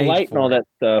deprived gets of paid light and all for that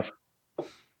stuff.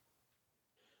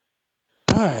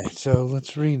 All right, so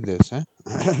let's read this, huh?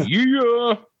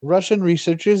 Yeah. Russian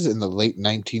researchers in the late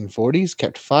 1940s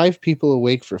kept 5 people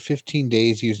awake for 15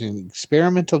 days using an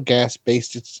experimental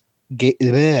gas-based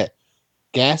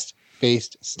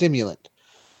stimulant.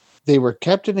 They were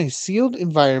kept in a sealed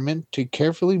environment to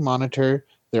carefully monitor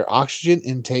their oxygen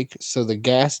intake so the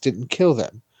gas didn't kill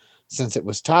them, since it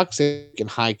was toxic in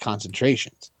high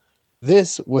concentrations.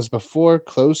 This was before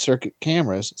closed-circuit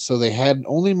cameras, so they had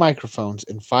only microphones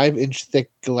and 5-inch thick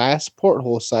glass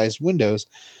porthole-sized windows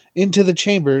into the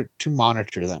chamber to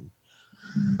monitor them.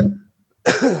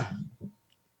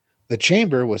 The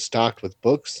chamber was stocked with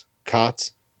books,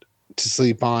 cots to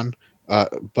sleep on,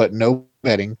 but no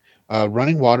bedding,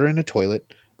 running water in a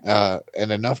toilet,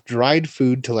 and enough dried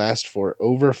food to last for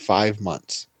over 5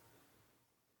 months.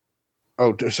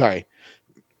 Oh, sorry.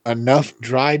 Enough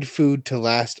dried food to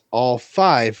last all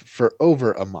 5 for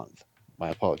over a month. My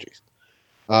apologies.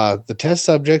 The test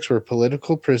subjects were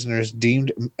political prisoners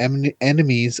deemed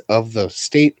enemies of the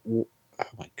state. Oh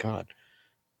my God.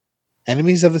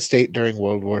 Enemies of the state during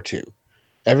World War II.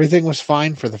 Everything was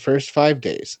fine for the first 5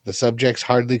 days. The subjects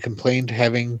hardly complained,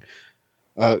 having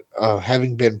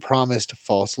been promised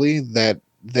falsely that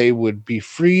they would be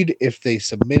freed if they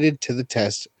submitted to the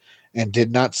test and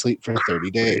did not sleep for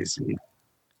 30 days.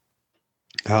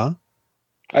 Huh?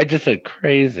 I just said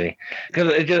crazy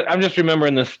because I'm just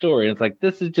remembering this story. It's like,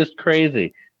 this is just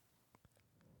crazy.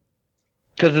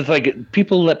 Because it's like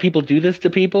people let people do this to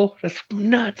people. That's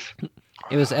nuts.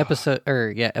 It was episode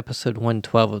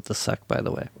 112 of The Suck, by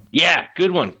the way. Yeah,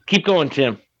 good one. Keep going,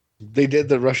 Tim. They did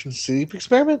the Russian sleep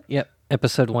experiment? Yep,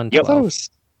 episode Yep. 112.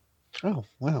 Oh,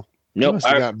 wow. Nope, He must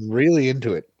have gotten really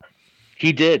into it.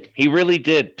 He did. He really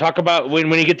did. Talk about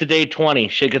when you get to day 20,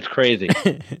 shit gets crazy.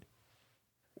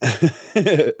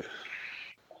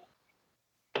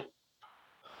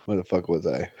 Where the fuck was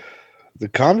I? The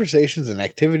conversations and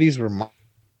activities were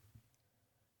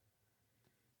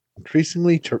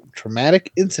increasingly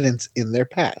traumatic incidents in their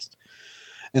past,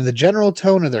 and the general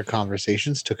tone of their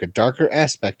conversations took a darker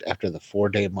aspect after the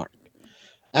 4-day mark.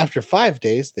 After 5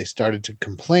 days, they started to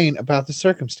complain about the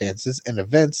circumstances and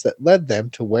events that led them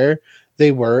to where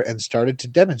they were and started to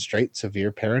demonstrate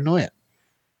severe paranoia.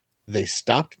 They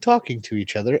stopped talking to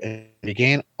each other and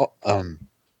began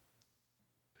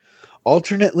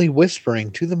alternately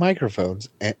whispering to the microphones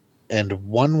and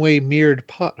one-way mirrored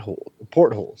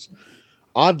portholes.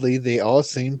 Oddly, they all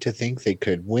seemed to think they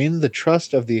could win the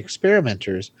trust of the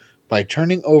experimenters by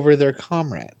turning over their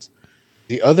comrades,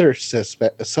 the other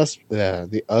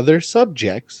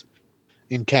subjects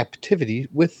in captivity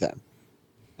with them.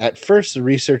 At first, the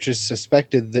researchers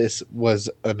suspected this was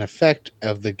an effect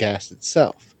of the gas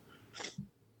itself.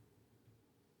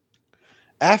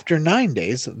 After 9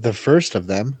 days, the first of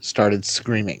them started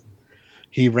screaming.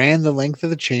 He ran the length of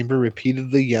the chamber,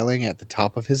 repeatedly yelling at the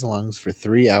top of his lungs for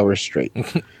 3 hours straight.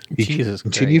 Jesus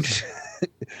Christ.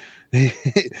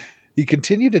 He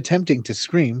continued attempting to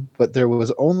scream, but there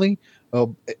was only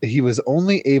he was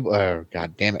only able.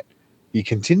 God damn it! He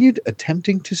continued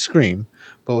attempting to scream,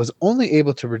 but was only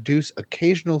able to reduce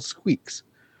occasional squeaks.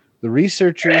 The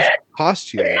researchers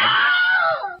postulated.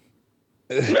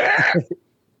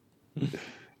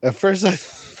 At first, I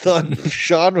thought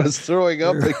Shawn was throwing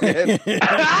up again. I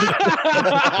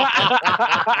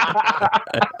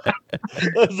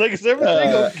was like, is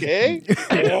everything okay?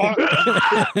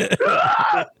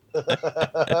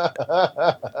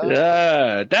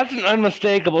 Yeah, that's an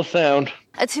unmistakable sound.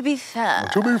 To be fair.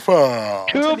 To be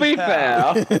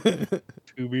fair.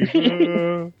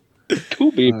 To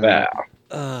be fair.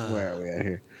 Where are we at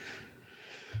here?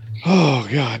 Oh,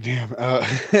 god damn.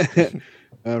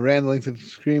 Ran the length of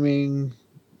screaming.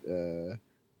 The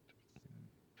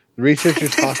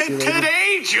researchers postulated.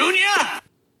 Today, Junior!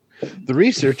 The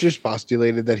researchers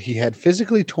postulated that he had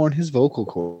physically torn his vocal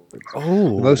cords.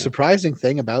 Oh. The most surprising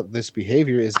thing about this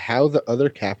behavior is how the other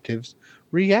captives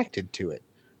reacted to it,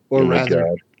 or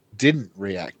rather, didn't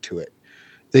react to it.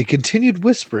 They continued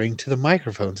whispering to the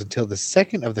microphones until the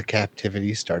second of the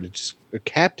captives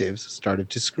started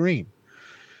to scream.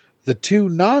 The 2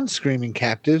 non-screaming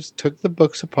captives took the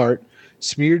books apart,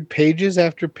 smeared page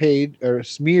after page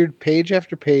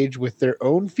with their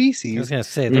own feces. I was going to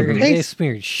say, they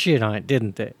smeared shit on it,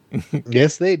 didn't they?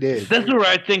 Yes, they did. This is where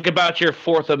I think about your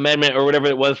Fourth Amendment or whatever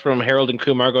it was from Harold and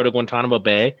Kumar Go to Guantanamo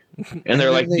Bay. And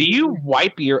they're like, do you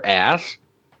wipe your ass?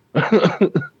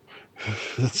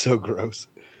 That's so gross.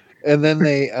 And then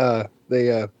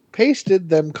they pasted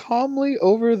them calmly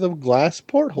over the glass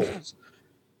portholes.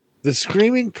 The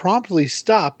screaming promptly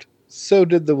stopped, so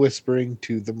did the whispering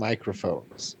to the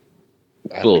microphones.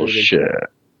 Bullshit.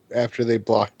 After they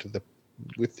blocked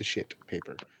with the shit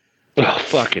paper. Oh,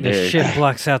 fucking The shit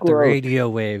blocks out the radio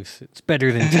waves. It's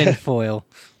better than tinfoil.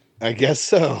 I guess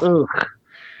so. Ugh.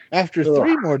 After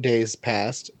 3 more days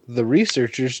passed, the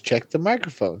researchers checked the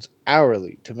microphones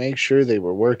hourly to make sure they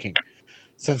were working,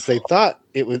 since they thought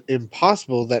it was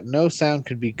impossible that no sound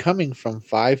could be coming from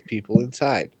 5 people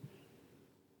inside.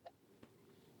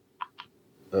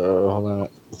 Hold on.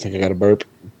 I think I got a burp.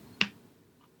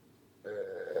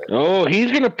 Oh,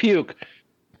 he's gonna puke.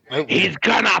 Oh, He's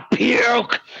gonna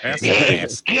puke.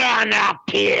 He's gonna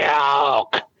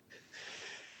puke.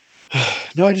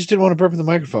 No, I just didn't want to burp in the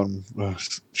microphone.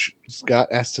 Scott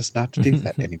asked us not to do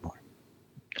that anymore.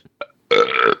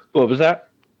 What was that?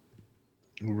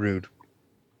 Rude.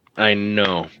 I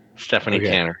know. Stephanie Okay.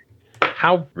 Tanner.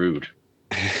 How rude.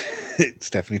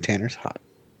 Stephanie Tanner's hot.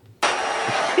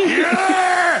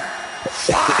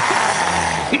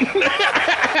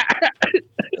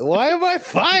 Why am I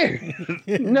fired?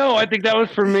 No, I think that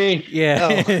was for me.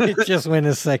 Yeah, it just went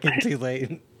a second too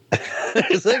late.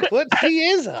 It's like, what? She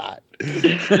is hot.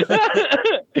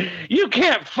 You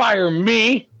can't fire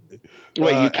me.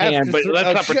 Wait, you can, but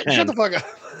let's not pretend. Shut the fuck up.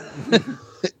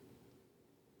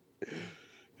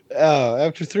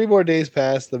 After 3 more days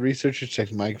passed, the researchers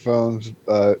checked microphones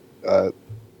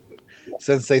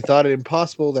since they thought it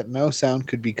impossible that no sound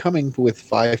could be coming with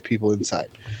 5 people inside.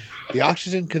 The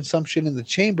oxygen consumption in the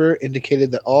chamber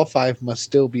indicated that all 5 must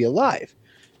still be alive.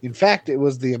 In fact, it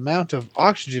was the amount of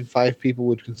oxygen 5 people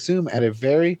would consume at a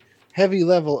very heavy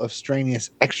level of strenuous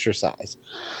exercise.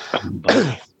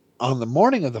 On the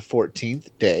morning of the 14th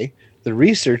day, the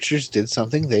researchers did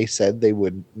something they said they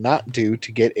would not do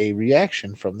to get a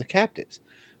reaction from the captives.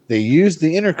 They used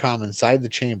the intercom inside the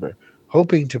chamber,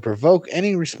 hoping to provoke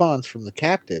any response from the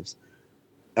captives.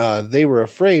 They were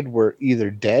afraid were either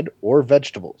dead or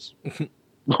vegetables.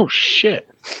 Oh, shit.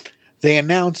 They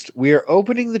announced, "We are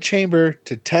opening the chamber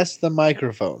to test the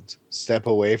microphones. Step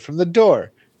away from the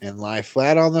door and lie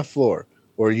flat on the floor,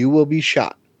 or you will be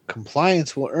shot.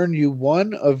 Compliance will earn you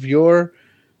one of you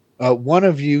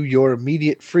your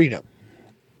immediate freedom."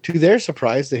 To their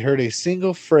surprise, they heard a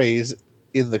single phrase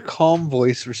in the calm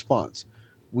voice response: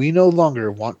 "We no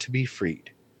longer want to be freed."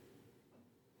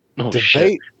 Oh,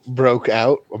 Debate broke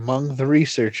out among the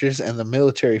researchers and the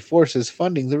military forces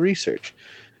funding the research.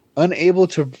 Unable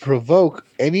to provoke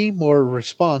any more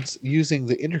response using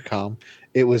the intercom,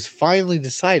 it was finally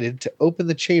decided to open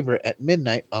the chamber at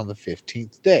midnight on the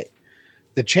 15th day.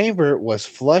 The chamber was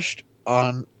flushed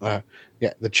of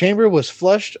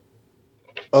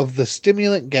the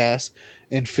stimulant gas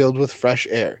and filled with fresh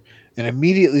air, and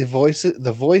immediately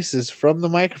the voices from the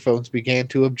microphones began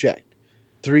to object.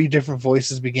 3 different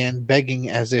voices began begging,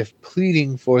 as if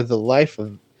pleading for the life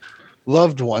of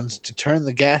loved ones, to turn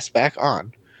the gas back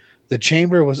on. The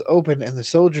chamber was opened and the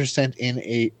soldiers sent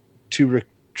in to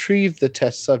retrieve the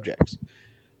test subjects.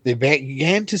 They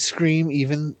began to scream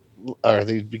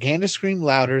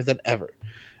louder than ever,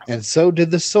 and so did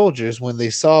the soldiers when they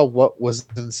saw what was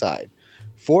inside.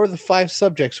 4 of the 5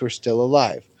 subjects were still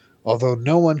alive, although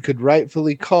no one could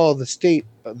rightfully call the state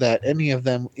that any of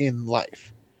them in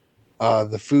life.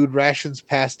 The food rations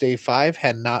past day 5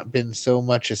 had not been so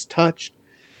much as touched.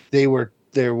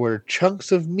 There were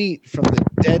chunks of meat from the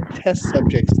dead test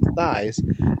subjects' thighs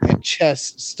and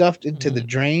chests stuffed into the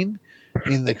drain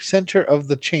in the center of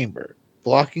the chamber,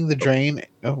 blocking the drain.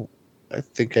 Oh, I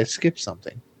think I skipped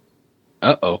something.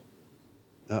 Uh-oh.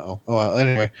 Oh, well,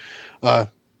 anyway.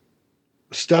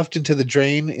 Stuffed into the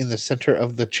drain in the center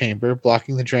of the chamber,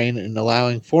 blocking the drain and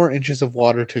allowing 4 inches of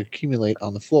water to accumulate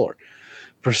on the floor.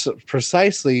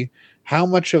 Precisely how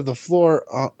much of the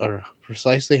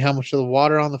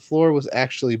water on the floor was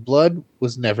actually blood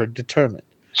was never determined.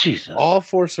 Jesus. All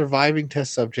 4 surviving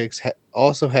test subjects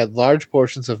also had large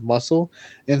portions of muscle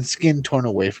and skin torn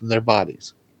away from their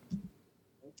bodies.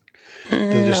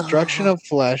 The destruction of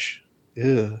flesh,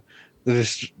 the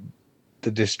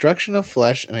destruction of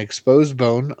flesh and exposed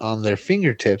bone on their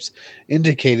fingertips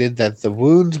indicated that the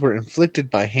wounds were inflicted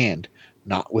by hand,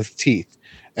 not with teeth,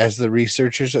 as the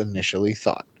researchers initially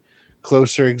thought.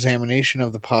 Closer examination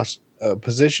of the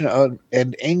position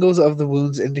and angles of the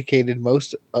wounds indicated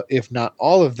most, if not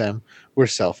all of them, were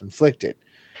self-inflicted.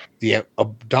 The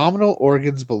abdominal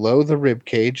organs below the rib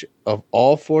cage of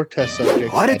all 4 test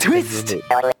subjects What a twist!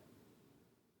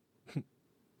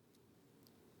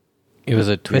 It was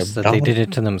a twist that they did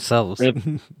it to themselves.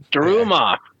 Threw them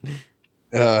off.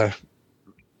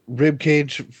 Rib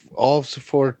cage, all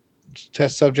 4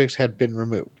 test subjects had been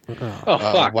removed. Oh,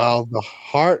 fuck. While the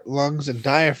heart, lungs, and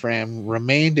diaphragm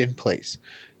remained in place.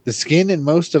 The skin and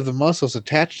most of the muscles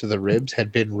attached to the ribs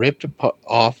had been ripped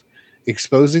off,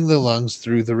 exposing the lungs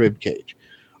through the rib cage.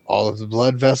 All of the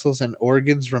blood vessels and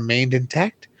organs remained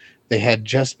intact. They had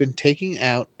just been taken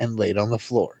out and laid on the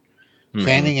floor,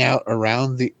 fanning out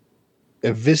around the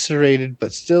eviscerated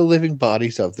but still living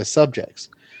bodies of the subjects.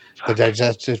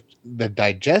 The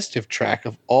digestive tract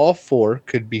of all 4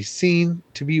 could be seen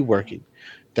to be working,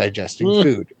 digesting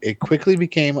food. It quickly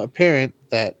became apparent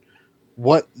that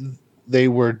what they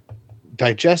were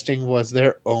digesting was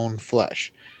their own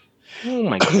flesh. Oh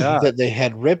my god! that they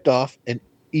had ripped off and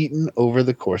eaten over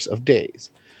the course of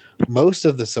days. Most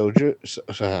of the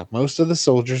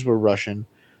soldiers were Russian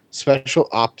special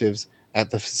operatives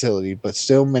at the facility, but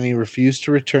still many refused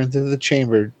to return to the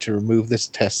chamber to remove the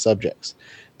test subjects.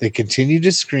 They continued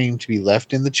to scream to be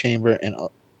left in the chamber and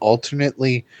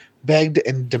alternately begged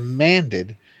and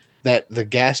demanded that the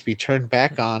gas be turned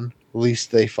back on,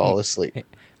 lest they fall asleep.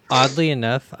 Oddly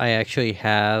enough, I actually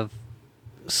have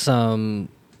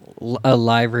a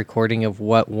live recording of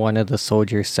what one of the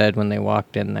soldiers said when they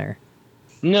walked in there.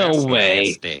 No That's way!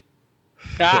 nasty.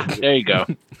 Ah, there you go.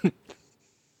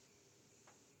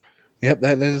 Yep,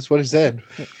 that is what he said.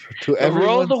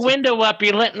 Roll the window up.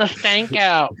 You're letting the stank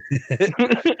out.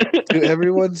 To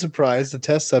everyone's surprise, the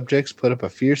test subjects put up a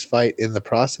fierce fight in the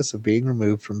process of being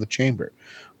removed from the chamber.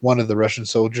 One of the Russian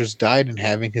soldiers died in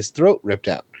having his throat ripped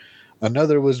out.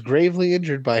 Another was gravely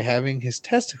injured by having his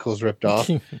testicles ripped off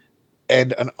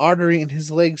and an artery in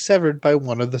his leg severed by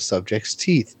one of the subject's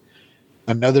teeth.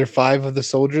 Another 5 of the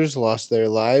soldiers lost their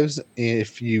lives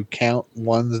if you count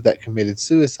ones that committed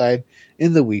suicide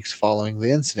in the weeks following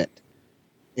the incident.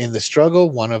 In the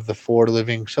struggle, one of the 4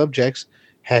 living subjects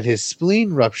had his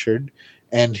spleen ruptured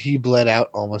and he bled out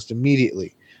almost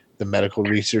immediately. The medical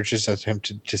researchers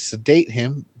attempted to sedate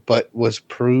him, but was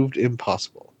proved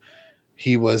impossible.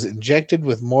 He was injected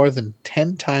with more than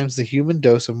 10 times the human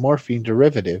dose of morphine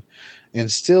derivative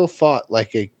and still fought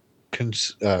like a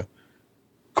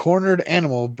cornered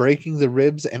animal, breaking the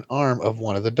ribs and arm of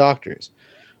one of the doctors.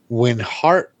 When the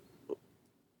heart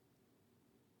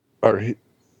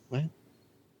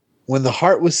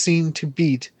was seen to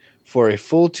beat for a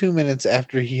full 2 minutes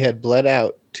after he had bled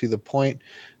out to the point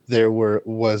there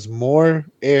was more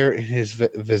air in his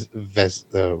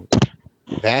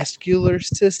vascular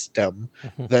system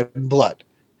than blood.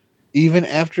 Even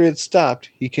after it stopped,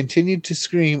 he continued to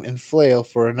scream and flail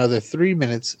for another 3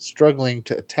 minutes, struggling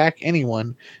to attack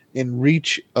anyone in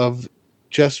reach of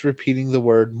just repeating the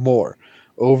word more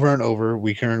over and over,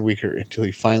 weaker and weaker, until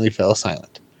he finally fell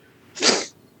silent. Oh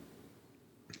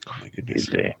my goodness.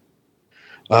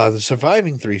 The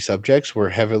surviving 3 subjects were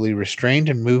heavily restrained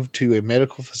and moved to a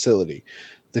medical facility.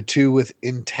 The 2 with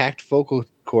intact vocal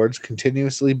cords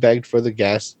continuously begged for the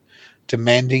gas,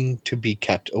 demanding to be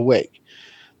kept awake.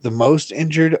 The most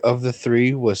injured of the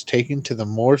 3 was taken to the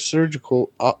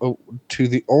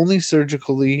only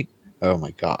surgically. Oh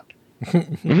my God!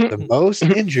 The most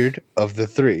injured of the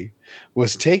 3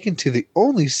 was taken to the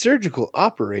only surgical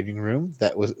operating room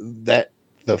that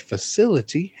the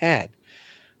facility had.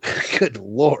 Good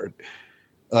Lord!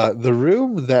 The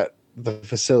room that the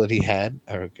facility had.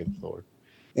 Oh, good Lord!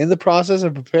 In the process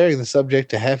of preparing the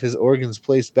subject to have his organs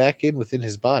placed back within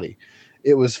his body,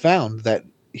 it was found that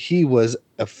he was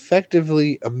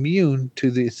effectively immune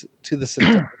to the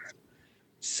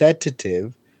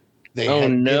sedative they had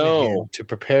given him to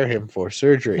prepare him for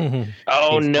surgery.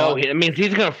 Oh no! It means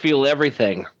he's gonna feel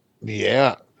everything.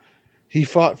 Yeah, he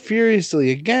fought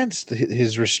furiously against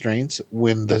his restraints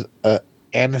when the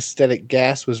anesthetic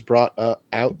gas was brought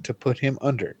out to put him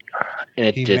under.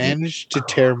 He managed to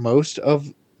tear most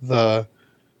of the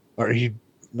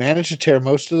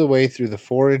way through the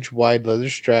 4-inch wide leather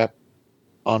strap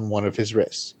on one of his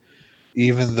wrists.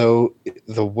 Even though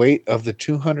the weight of the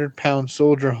 200-pound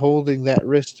soldier holding that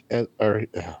wrist, oh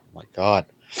my God!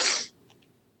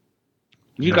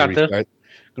 You got this. I'm going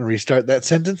to restart that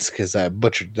sentence because I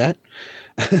butchered that.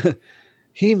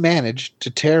 He managed to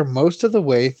tear most of the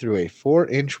way through a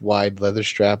 4-inch wide leather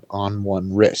strap on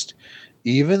one wrist,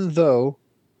 even though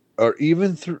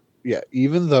the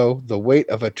weight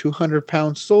of a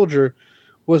 200-pound soldier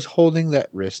was holding that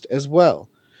wrist as well.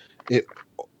 It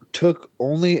took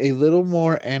only a little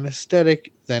more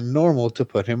anesthetic than normal to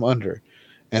put him under,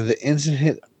 and the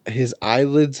instant his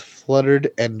eyelids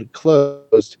fluttered and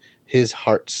closed, his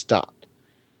heart stopped.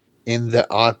 In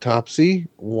the autopsy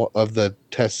of the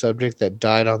test subject that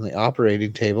died on the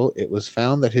operating table, it was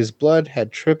found that his blood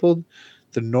had tripled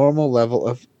the normal level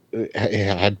of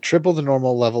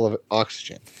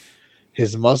oxygen.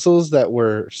 His muscles that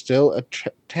were still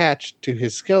attached to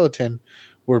his skeleton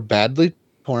were badly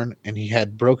torn, and he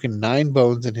had broken 9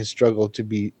 bones in his struggle to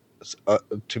be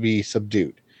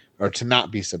subdued, or to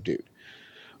not be subdued.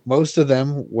 Most of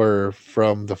them were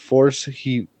from the force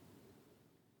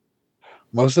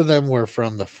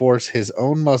his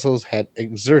own muscles had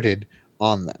exerted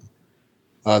on them.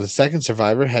 The second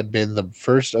survivor had been the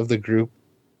first of the group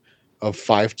of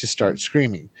 5 to start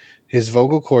screaming. His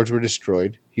vocal cords were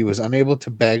destroyed. He was unable to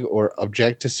beg or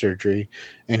object to surgery,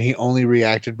 and he only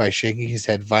reacted by shaking his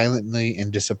head violently in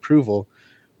disapproval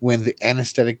when the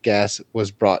anesthetic gas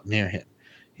was brought near him.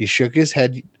 He shook his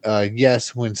head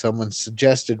yes when someone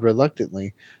suggested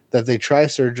reluctantly that they try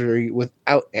surgery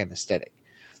without anesthetic,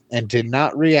 and did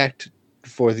not react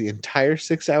for the entire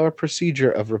 6-hour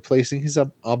procedure of replacing his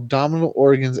abdominal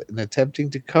organs and attempting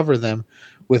to cover them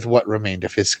with what remained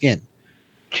of his skin.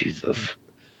 Jesus.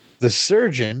 The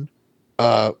surgeon,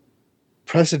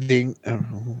 presiding,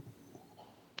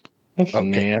 That's the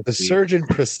nasty. surgeon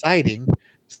presiding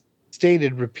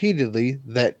stated repeatedly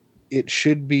that it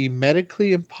should be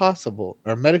medically possible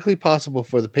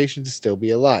for the patient to still be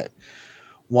alive.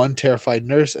 One terrified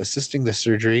nurse assisting the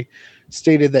surgery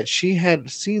stated that she had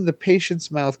seen the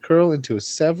patient's mouth curl into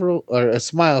a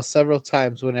smile several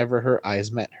times whenever his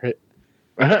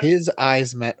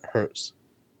eyes met hers.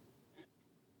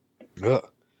 Ugh.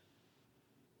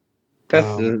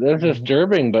 That's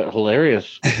disturbing but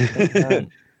hilarious.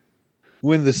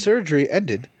 When the surgery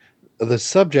ended, the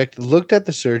subject looked at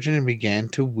the surgeon and began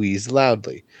to wheeze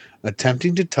loudly,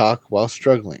 attempting to talk while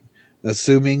struggling.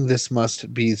 Assuming this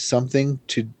must be something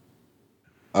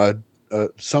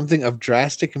of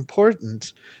drastic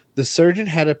importance, the surgeon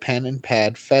had a pen and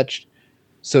pad fetched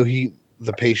so the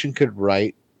patient could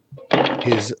write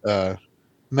his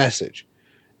message,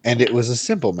 and it was a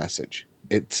simple message.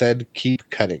 It said, "Keep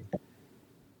cutting."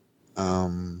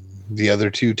 The other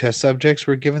two test subjects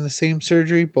were given the same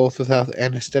surgery, both without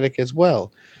anesthetic as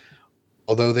well.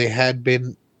 Although they had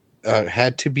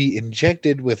to be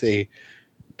injected with a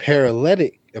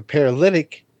paralytic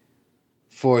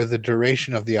for the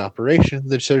duration of the operation,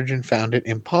 the surgeon found it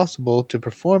impossible to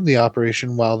perform the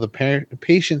operation while the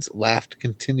patients laughed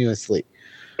continuously.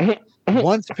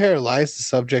 Once paralyzed, the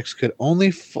subjects could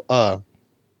only follow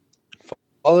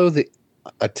the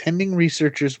attending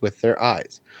researchers with their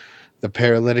eyes. The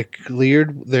paralytic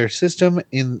cleared their system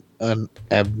in an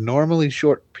abnormally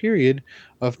short period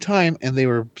of time, and they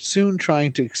were soon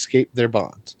trying to escape their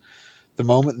bonds. The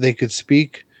moment they could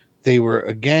speak, they were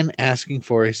again asking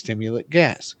for a stimulant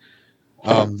gas.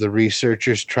 The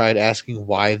researchers tried asking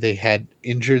why they had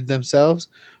injured themselves,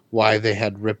 why they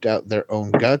had ripped out their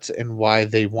own guts, and why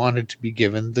they wanted to be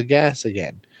given the gas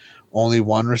again. Only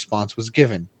one response was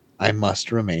given: "I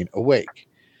must remain awake."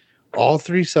 All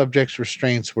three subjects'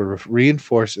 restraints were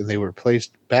reinforced, and they were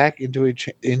placed back into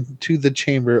the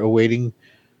chamber, awaiting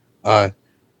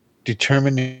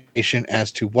determination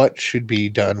as to what should be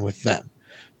done with them.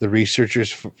 The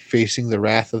researchers, facing the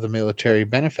wrath of the military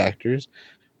benefactors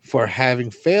for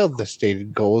having failed the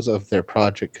stated goals of their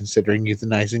project, considering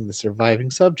euthanizing the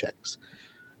surviving subjects.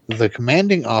 The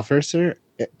commanding officer,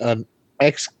 an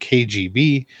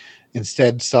ex-KGB,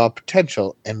 instead saw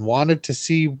potential and wanted to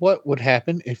see what would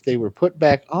happen if they were put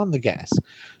back on the gas.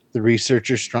 The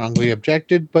researchers strongly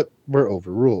objected, but were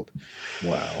overruled.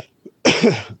 Wow.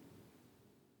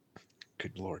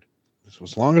 Good Lord. This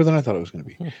was longer than I thought it was going to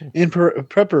be. In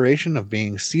preparation of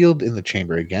being sealed in the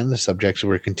chamber again, the subjects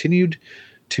were continued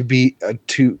to be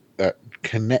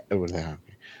connect.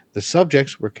 The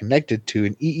subjects were connected to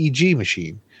an EEG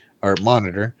machine or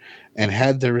monitor and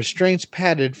had their restraints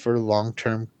padded for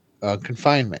long-term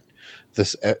confinement.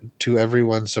 This, to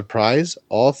everyone's surprise,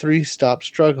 all three stopped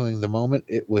struggling the moment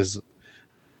it was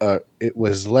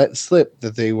let slip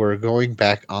that they were going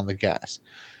back on the gas.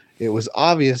 It was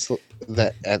obvious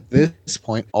that at this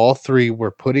point, all three were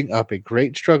putting up a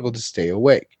great struggle to stay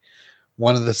awake.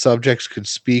 One of the subjects could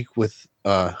speak with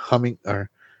humming, or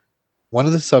one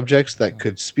of the subjects that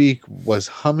could speak was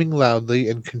humming loudly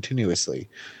and continuously.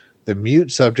 The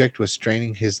mute subject was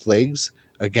straining his legs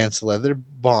against leather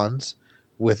bonds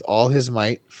with all his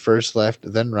might, first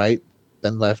left, then right,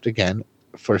 then left again,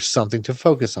 for something to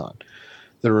focus on.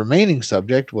 The remaining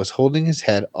subject was holding his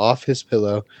head off his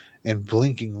pillow and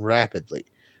blinking rapidly.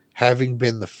 Having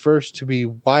been the first to be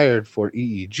wired for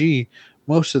EEG,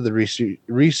 most of the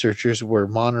researchers were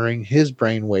monitoring his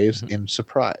brain waves in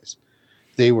surprise.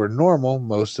 They were normal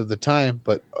most of the time,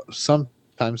 but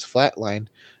sometimes flatlined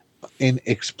oh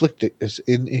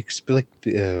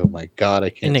my God,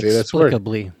 I can't say that word.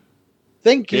 Inexplicably.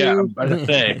 Thank you. Yeah, I'm about to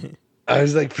say. I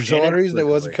was like, for some reason, it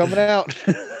wasn't coming out.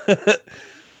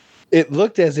 It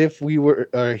looked as if he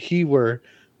were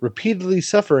repeatedly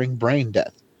suffering brain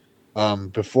death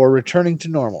before returning to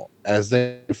normal. As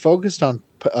they focused on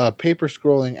paper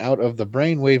scrolling out of the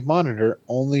brainwave monitor,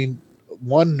 only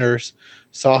one nurse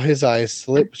saw his eyes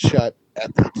slip shut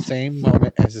at the same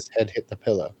moment as his head hit the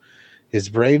pillow. His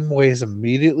brain waves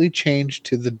immediately changed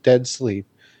to the dead sleep,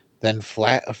 then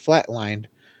flatlined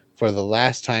for the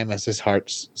last time as his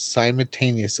heart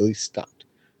simultaneously stopped.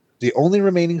 The only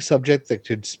remaining subject that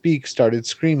could speak started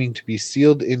screaming to be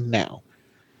sealed in now.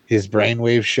 His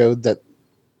brainwaves showed that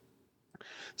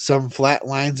some flat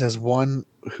lines as one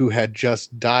who had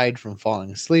just died from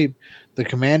falling asleep, the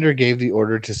commander gave the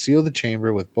order to seal the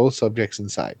chamber with both subjects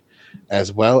inside,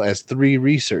 as well as 3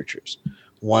 researchers.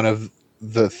 One of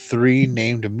the 3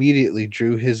 named immediately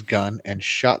drew his gun and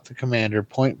shot the commander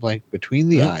point blank between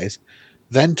the eyes,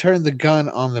 then turned the gun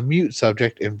on the mute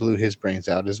subject and blew his brains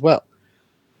out as well.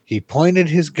 He pointed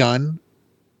his gun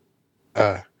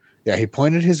at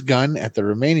the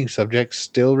remaining subjects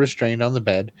still restrained on the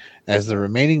bed as the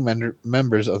remaining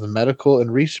members of the medical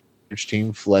and research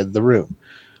team fled the room.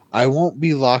 "I won't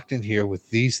be locked in here with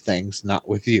these things, not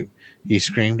with you," he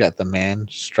screamed at the man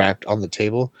strapped on the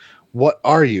table. "What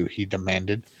are you?" he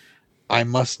demanded. "I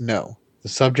must know." The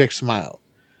subject smiled.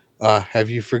 Have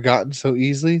you forgotten so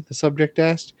easily?" the subject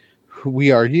asked.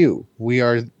 "We are you. We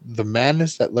are the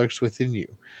madness that lurks within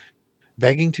you,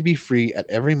 begging to be free at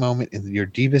every moment in your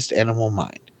deepest animal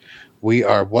mind. We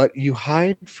are what you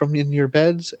hide from in your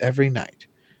beds every night.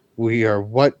 We are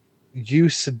what you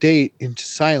sedate into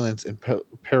silence and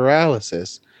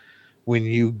paralysis when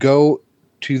you go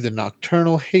to the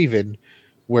nocturnal haven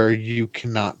where you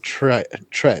cannot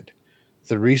tread."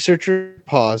 The researcher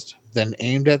paused, then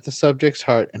aimed at the subject's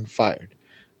heart and fired.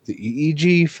 The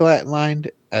EEG flatlined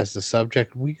as the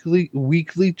subject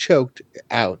weakly choked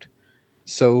out,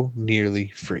 so nearly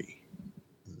free.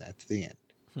 And that's the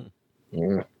end.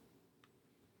 Yeah.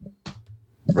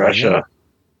 Russia.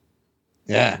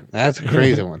 Yeah, that's a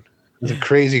crazy one. It's a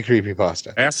crazy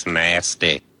creepypasta. That's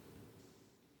nasty.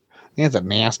 Yeah, it's a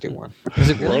nasty one. Is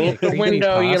it really a Roll the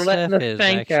window, you're creepypasta letting if the it's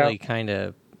stank actually out. kind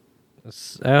of...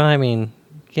 I mean,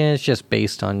 yeah, it's just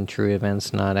based on true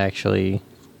events, not actually...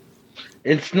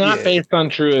 It's not based on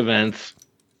true events.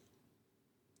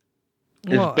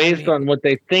 It's based on what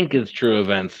they think is true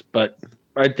events, but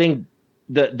I think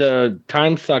the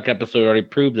Time Suck episode already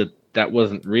proved that that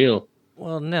wasn't real.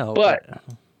 Well, no, but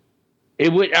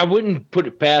I wouldn't put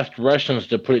it past Russians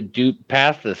to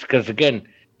past this, because again,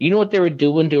 you know what they were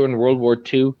doing during World War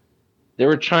II? They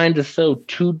were trying to sew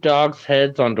 2 dogs'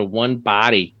 heads onto one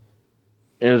body.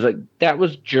 And it was like, that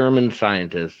was German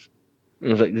scientists. It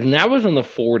was like, and that was in the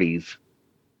 40s.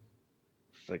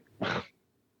 It's like,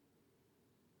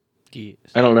 yes.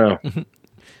 I don't know.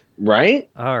 Right?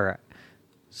 All right.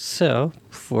 So,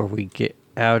 before we get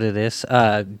out of this,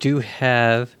 do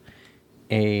have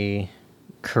a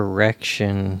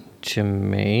correction to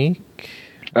make.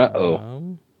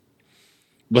 Uh-oh.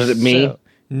 Was it me?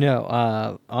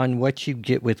 No, on what you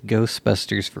get with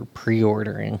Ghostbusters for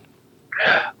pre-ordering.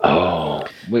 Oh,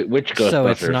 which Ghostbusters? So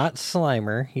it's not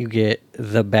Slimer. You get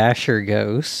the Basher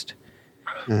Ghost,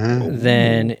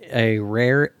 then a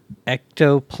rare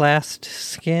ectoplast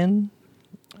skin,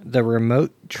 the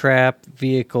remote trap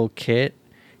vehicle kit,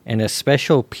 and a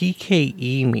special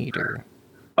PKE meter.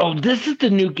 Oh, this is the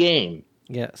new game.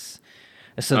 Yes.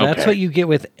 So that's what you get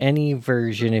with any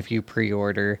version if you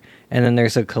pre-order. And then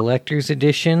there's a collector's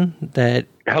edition that...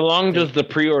 How long does the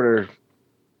pre-order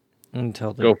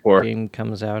until the go for? Game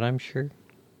comes out, I'm sure.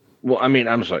 Well, I mean,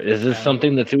 I'm sorry. Is this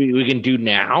something that we can do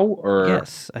now? Or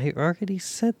Yes, I already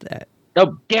said that.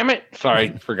 Oh, damn it. Sorry,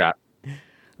 forgot.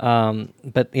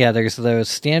 But yeah, there's the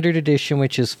standard edition,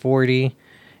 which is $40.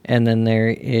 And then there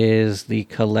is the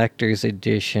collector's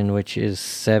edition, which is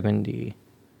 $70.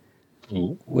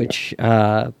 Ooh. Which,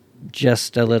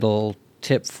 just a little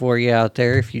tip for you out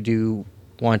there, if you do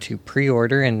want to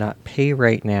pre-order and not pay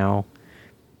right now,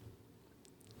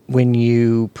 when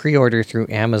you pre-order through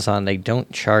Amazon, they don't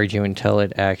charge you until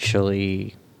it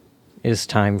actually is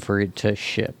time for it to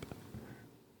ship.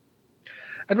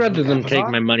 I'd rather them take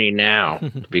my money now,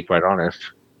 to be quite honest.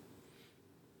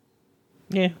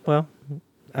 Yeah, well,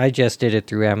 I just did it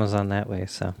through Amazon that way,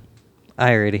 so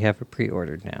I already have it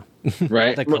pre-ordered now.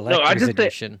 Right? The collector's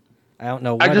edition. I don't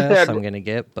know what else I'm going to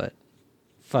get, but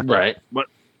fuck it. Right. But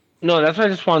no, that's why I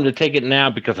just wanted to take it now,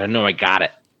 because I know I got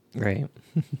it. Right.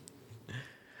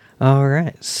 All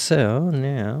right, so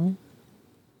now...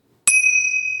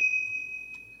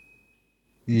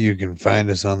 You can find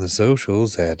us on the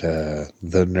socials at the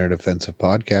Nerd Offensive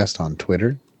Podcast on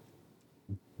Twitter,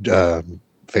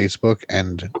 Facebook,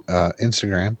 and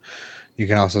Instagram. You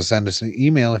can also send us an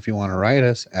email if you want to write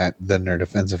us at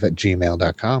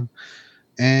thenerdoffensive@gmail.com.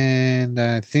 And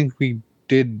I think we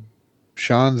did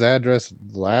Shawn's address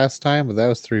last time, but that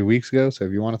was 3 weeks ago. So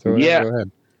if you want to throw it in, go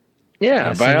ahead.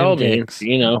 Yeah, by all means, dicks.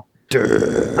 you know.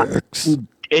 Dicks.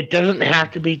 It doesn't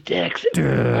have to be dicks.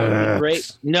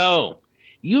 Great. No.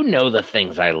 You know the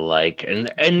things I like. And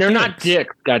they're not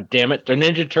dicks, God damn it. They're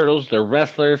Ninja Turtles, they're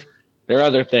wrestlers, they're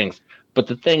other things. But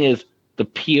the thing is, the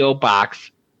P.O. Box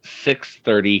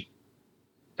 630,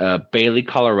 Bailey,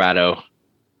 Colorado,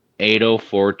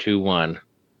 80421.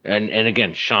 And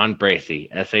again, Shawn Bracy,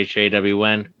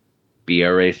 SHAWN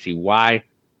BRACY.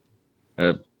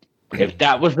 If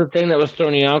that was the thing that was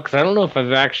throwing you out, because I don't know if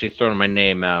I've actually thrown my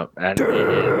name out.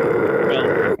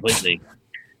 Completely.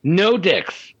 No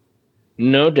dicks.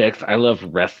 No dicks. I love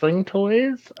wrestling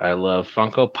toys. I love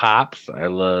Funko Pops. I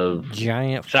love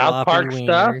giant South Park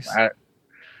wieners. stuff.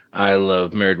 I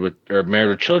love Married with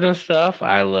Children stuff.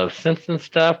 I love Simpson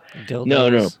stuff. Dildos.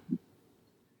 No.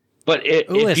 But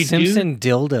Ooh, if a you Simpson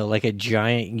dildo, like a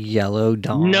giant yellow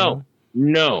dong. No.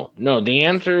 The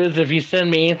answer is if you send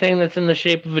me anything that's in the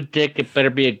shape of a dick, it better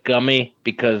be a gummy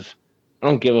because I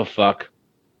don't give a fuck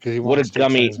what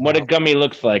a gummy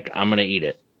looks like. I'm gonna eat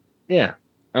it. Yeah,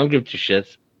 I don't give two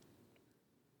shits.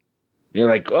 You're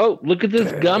like, oh, look at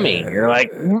this gummy. You're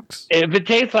like, if it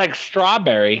tastes like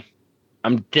strawberry,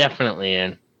 I'm definitely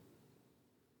in.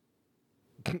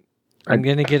 I'm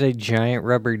gonna get a giant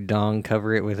rubber dong,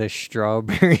 cover it with a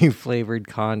strawberry flavored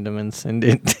condom, and send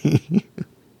it to you.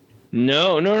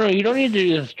 No. You don't need to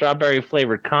do the strawberry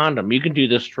flavored condom. You can do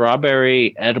the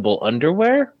strawberry edible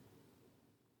underwear.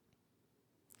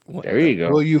 There you go.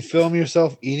 Will you film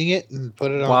yourself eating it and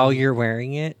put it on? While you're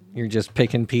wearing it, you're just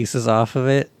picking pieces off of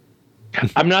it.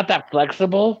 I'm not that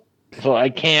flexible, so I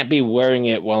can't be wearing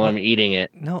it while I'm eating it.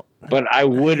 No. But I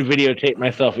would videotape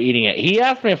myself eating it. He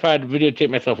asked me if I'd videotape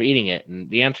myself eating it, and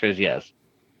the answer is yes.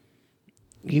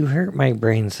 You hurt my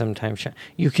brain sometimes, Shawn.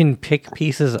 You can pick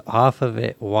pieces off of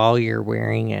it while you're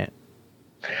wearing it.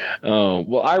 Oh,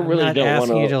 well, I really I'm not don't want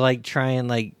asking you to like try and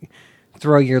like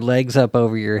throw your legs up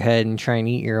over your head and try and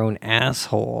eat your own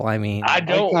asshole. I mean, I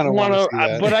don't want to,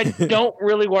 but I don't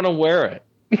really want to wear it.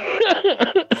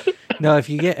 No, if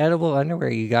you get edible underwear,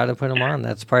 you got to put them on.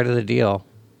 That's part of the deal.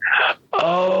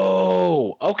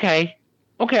 Oh, okay.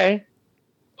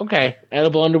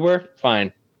 Edible underwear,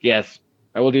 fine. Yes,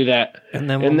 I will do that. And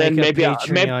then we'll make a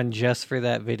Patreon just for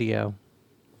that video.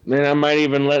 Then I might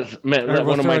even let we'll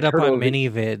one of my throw it up turtles on mini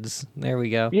vids. There we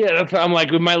go. Yeah, that's I'm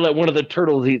like, we might let one of the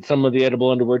turtles eat some of the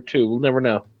edible underwear too. We'll never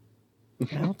know.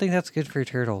 I don't think that's good for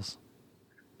turtles.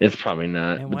 It's probably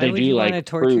not. And but why they would do you like want to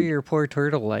torture fruit. your poor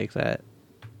turtle like that?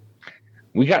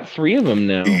 We got 3 of them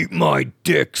now. Eat my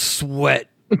dick, sweat.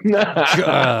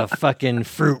 Fucking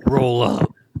fruit roll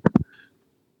up.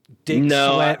 Dick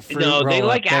sweat fruit roll they up.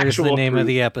 like There's actual the name fruit. of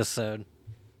the episode.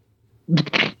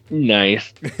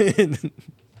 Nice.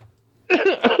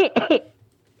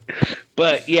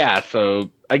 But yeah,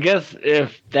 so I guess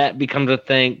if that becomes a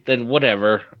thing, then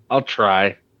whatever. I'll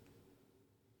try.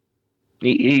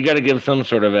 You got to give some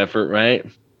sort of effort, right?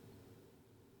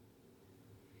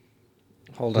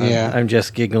 Hold on. Yeah. I'm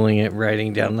just giggling at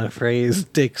writing down the phrase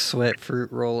dick sweat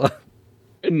fruit roll up.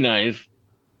 Nice.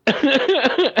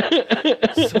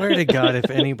 Swear to God, if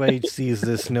anybody sees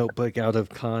this notebook out of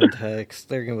context,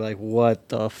 they're going to be like, what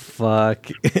the fuck?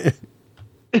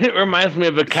 It reminds me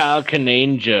of a Kyle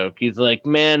Kinane joke. He's like,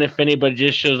 man, if anybody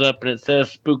just shows up and it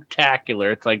says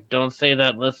spooktacular, it's like, don't say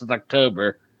that unless it's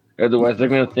October. Otherwise, they're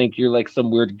going to think you're like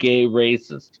some weird gay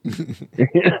racist.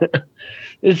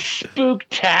 It's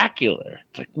spooktacular.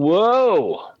 It's like,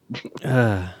 whoa.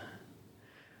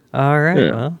 All right.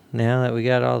 Yeah. Well, now that we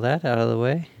got all that out of the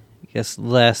way, I guess the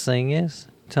last thing is,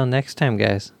 until next time,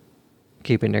 guys,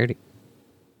 keep it nerdy.